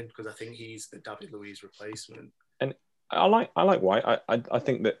White in, because I think he's the David Luiz replacement. And I like White. I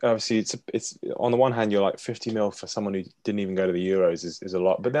think that obviously it's on the one hand you're like 50 mil for someone who didn't even go to the Euros is a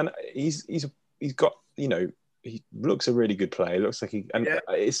lot, but then he's got, you know, he looks a really good player. It looks like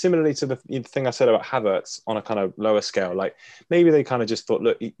it's similarly to the thing I said about Havertz on a kind of lower scale. Like maybe they kind of just thought,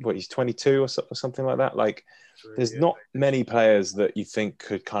 look, he's 22 or something like that. Like there's not many players that you think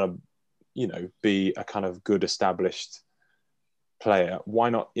could kind of, you know, be a kind of good established player. Why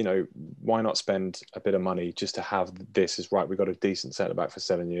not spend a bit of money just to have this as right? We've got a decent centre back for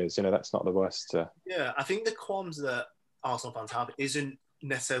 7 years. You know, that's not the worst. Yeah, I think the qualms that Arsenal fans have isn't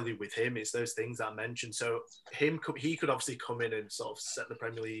necessarily with him. It's those things that I mentioned. So he could obviously come in and sort of set the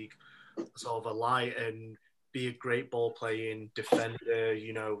Premier League sort of alight and be a great ball playing defender.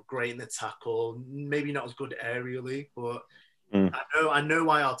 You know, great in the tackle. Maybe not as good aerially, but I know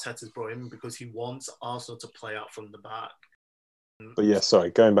why Arteta's brought him, because he wants Arsenal to play out from the back. But yeah,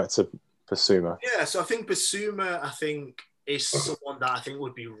 sorry, going back to Bissouma. Yeah, so I think Bissouma, is someone that I think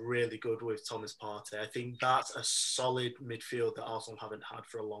would be really good with Thomas Partey. I think that's a solid midfield that Arsenal haven't had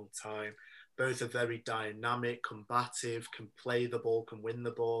for a long time. Both are very dynamic, combative, can play the ball, can win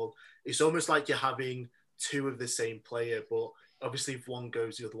the ball. It's almost like you're having two of the same player, but obviously if one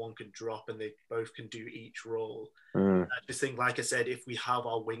goes, the other one can drop, and they both can do each role. I just think, like I said, if we have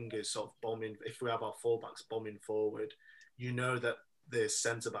our wingers sort of bombing, if we have our fullbacks bombing forward, you know that the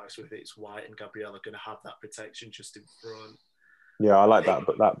centre-backs with it's White and Gabriel are going to have that protection just in front. Yeah, I like that,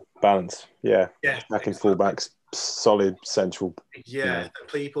 but that balance. Yeah, back and full-backs, solid central. Yeah,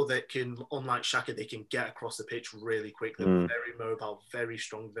 people that can, unlike Xhaka, they can get across the pitch really quick. They're very mobile, very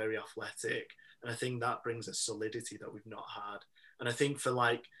strong, very athletic. And I think that brings a solidity that we've not had. And I think for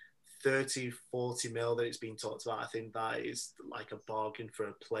like 30, 40 mil that it's been talked about, I think that is like a bargain for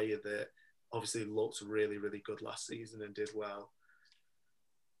a player that obviously looked really, really good last season and did well.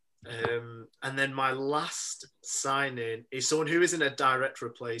 And then my last signing is someone who isn't a direct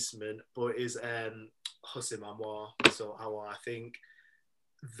replacement, but is Houssem Aouar. So Aouar, I think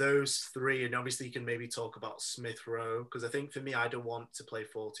those three, and obviously you can maybe talk about Smith Rowe, because I think for me, I don't want to play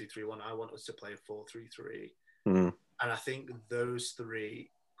 4-2-3-1. I want us to play a 4-3-3. And I think those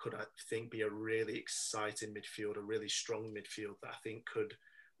three could, I think, be a really exciting midfield, a really strong midfield that I think could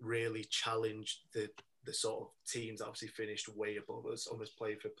really challenge the sort of teams that obviously finished way above us, almost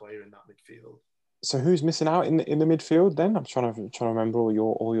player for player in that midfield. So who's missing out in the midfield then? I'm trying to remember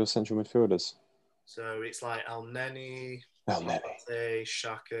all your central midfielders. So it's like Elneny,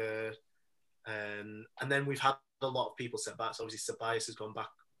 Xhaka, and then we've had a lot of people set back. So obviously Ceballos has gone back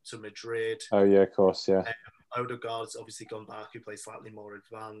to Madrid. Oh yeah, of course, yeah. Odegaard's obviously gone back, who plays slightly more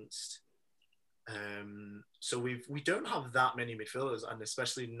advanced. So we don't have that many midfielders, and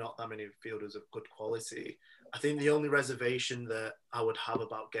especially not that many midfielders of good quality. I think the only reservation that I would have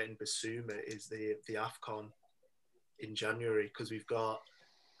about getting Bissouma is the AFCON in January, because we've got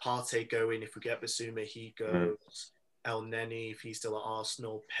Partey going. If we get Bissouma, he goes. Elneny, if he's still at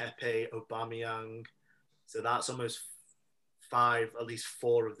Arsenal, Pepe, Aubameyang. So that's almost at least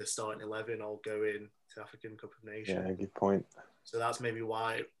four of the starting 11 all going to African Cup of Nations. Yeah, good point. So that's maybe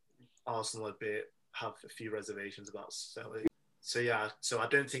why Arsenal have a few reservations about selling. So yeah, so I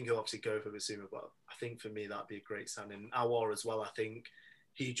don't think he'll obviously go for Bissouma, but I think for me that'd be a great signing. Aouar as well, I think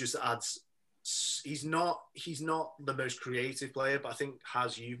he just adds. He's not the most creative player, but I think,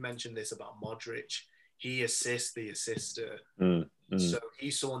 as you've mentioned this about Modric, he assists the assister. So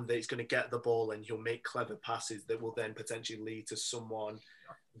he's someone that's going to get the ball and he'll make clever passes that will then potentially lead to someone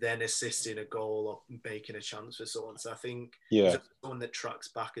then assisting a goal or making a chance for someone. So I think he's someone that tracks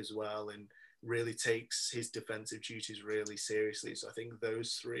back as well and really takes his defensive duties really seriously. So I think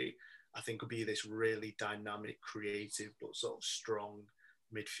those three, I think, will be this really dynamic, creative, but sort of strong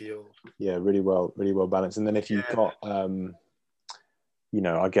midfield. Yeah, really well balanced. And then if you've got, I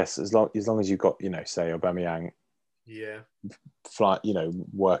guess as long as you've got, say Aubameyang,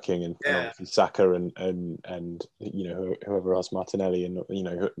 working and obviously Saka and whoever else, Martinelli, and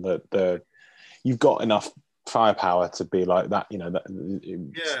you've got enough firepower to be like that,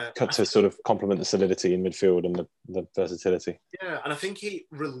 to sort of complement the solidity in midfield and the versatility. Yeah, and I think he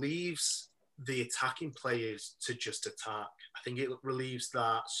relieves the attacking players to just attack. I think it relieves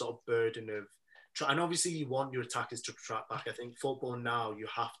that sort of burden of, and obviously you want your attackers to track back. I think football now, you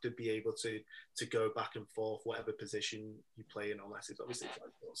have to be able to go back and forth, whatever position you play in, unless it's obviously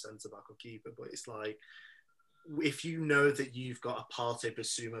like centre back or keeper. But it's like, if you know that you've got a Partey,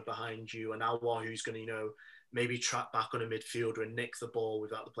 Bissouma behind you, and Aouar who's going to, maybe track back on a midfielder and nick the ball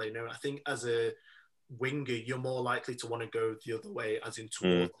without the player knowing. I think as a winger, you're more likely to want to go the other way, as in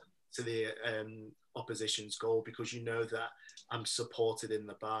towards to the opposition's goal, because you know that I'm supported in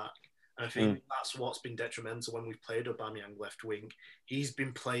the back. And I think that's what's been detrimental when we've played Aubameyang left wing. He's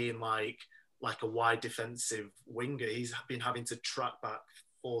been playing like a wide defensive winger. He's been having to track back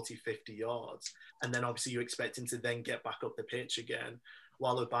 40, 50 yards. And then obviously you expect him to then get back up the pitch again.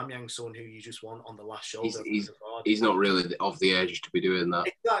 While Aubameyang's someone who you just want on the last shoulder. He's not really of the age to be doing that.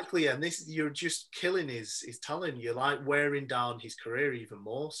 Exactly, and you're just killing his talent. You're like wearing down his career even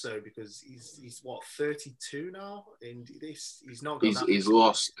more so, because he's what, 32 now, and he's not. He's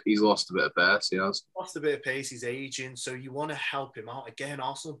lost a bit of pace. He has lost a bit of pace. He's aging, so you want to help him out. Again,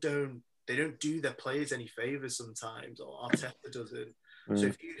 Arsenal don't do their players any favors sometimes, or Arteta doesn't. So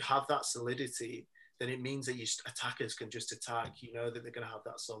if you have that solidity, then it means that your attackers can just attack. You know that they're going to have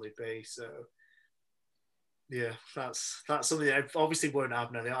that solid base. So, yeah, that's something that obviously won't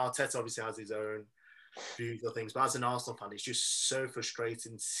happen. And Arteta obviously has his own views or things. But as an Arsenal fan, it's just so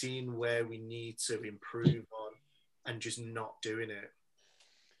frustrating seeing where we need to improve on and just not doing it.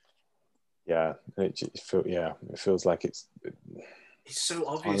 Yeah, it feels like it's so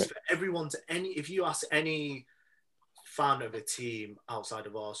obvious for everyone if you ask any fan of a team outside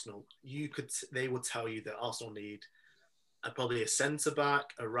of Arsenal, they would tell you that Arsenal need probably a centre-back,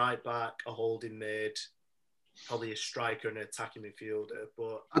 a right-back, a holding mid, probably a striker and an attacking midfielder.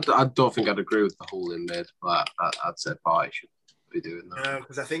 But I don't think I'd agree with the holding mid, but I'd say Partey should be doing that. No,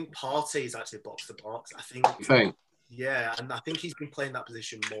 because I think Partey is actually box-to-box. You think? Yeah, and I think he's been playing that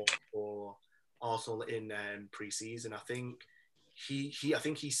position more for Arsenal in pre-season. I think he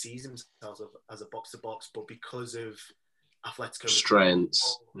sees himself as a box-to-box, but because of Atletico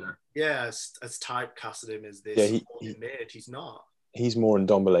strengths, as typecasted him as this mid, he's not. He's more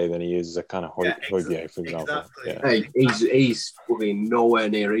Ndombele than he is as a kind of Højbjerg, for example. Exactly. Yeah. Hey, he's fucking nowhere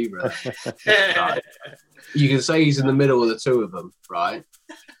near either. Right? You can say he's in the middle of the two of them, right?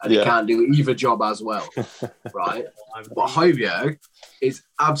 And he can't do either job as well, right? But Højbjerg is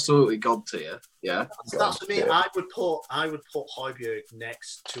absolutely god tier. Yeah, that's for me. Yeah. I would put Højbjerg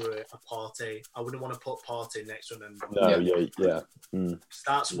next to a Partey. I wouldn't want to put Partey next to an.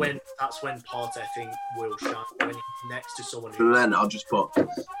 That's when Partey, I think, will shine, when he's next to someone. And then I'll just put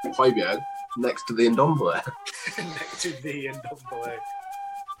Højbjerg next to the Ndombele. Next to the Ndombele.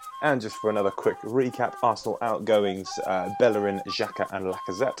 And just for another quick recap, Arsenal outgoings, Bellerin, Xhaka and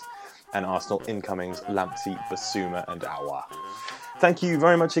Lacazette, and Arsenal incomings, Lamptey, Bissouma and Aouar. Thank you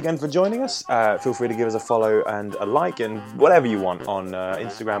very much again for joining us. Feel free to give us a follow and a like and whatever you want on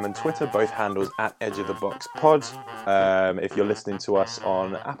Instagram and Twitter, both handles at Edge of the Box Pod. If you're listening to us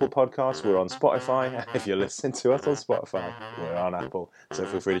on Apple Podcasts, we're on Spotify. If you're listening to us on Spotify, we're on Apple. So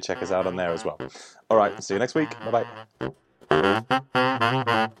feel free to check us out on there as well. All right, see you next week. Bye-bye.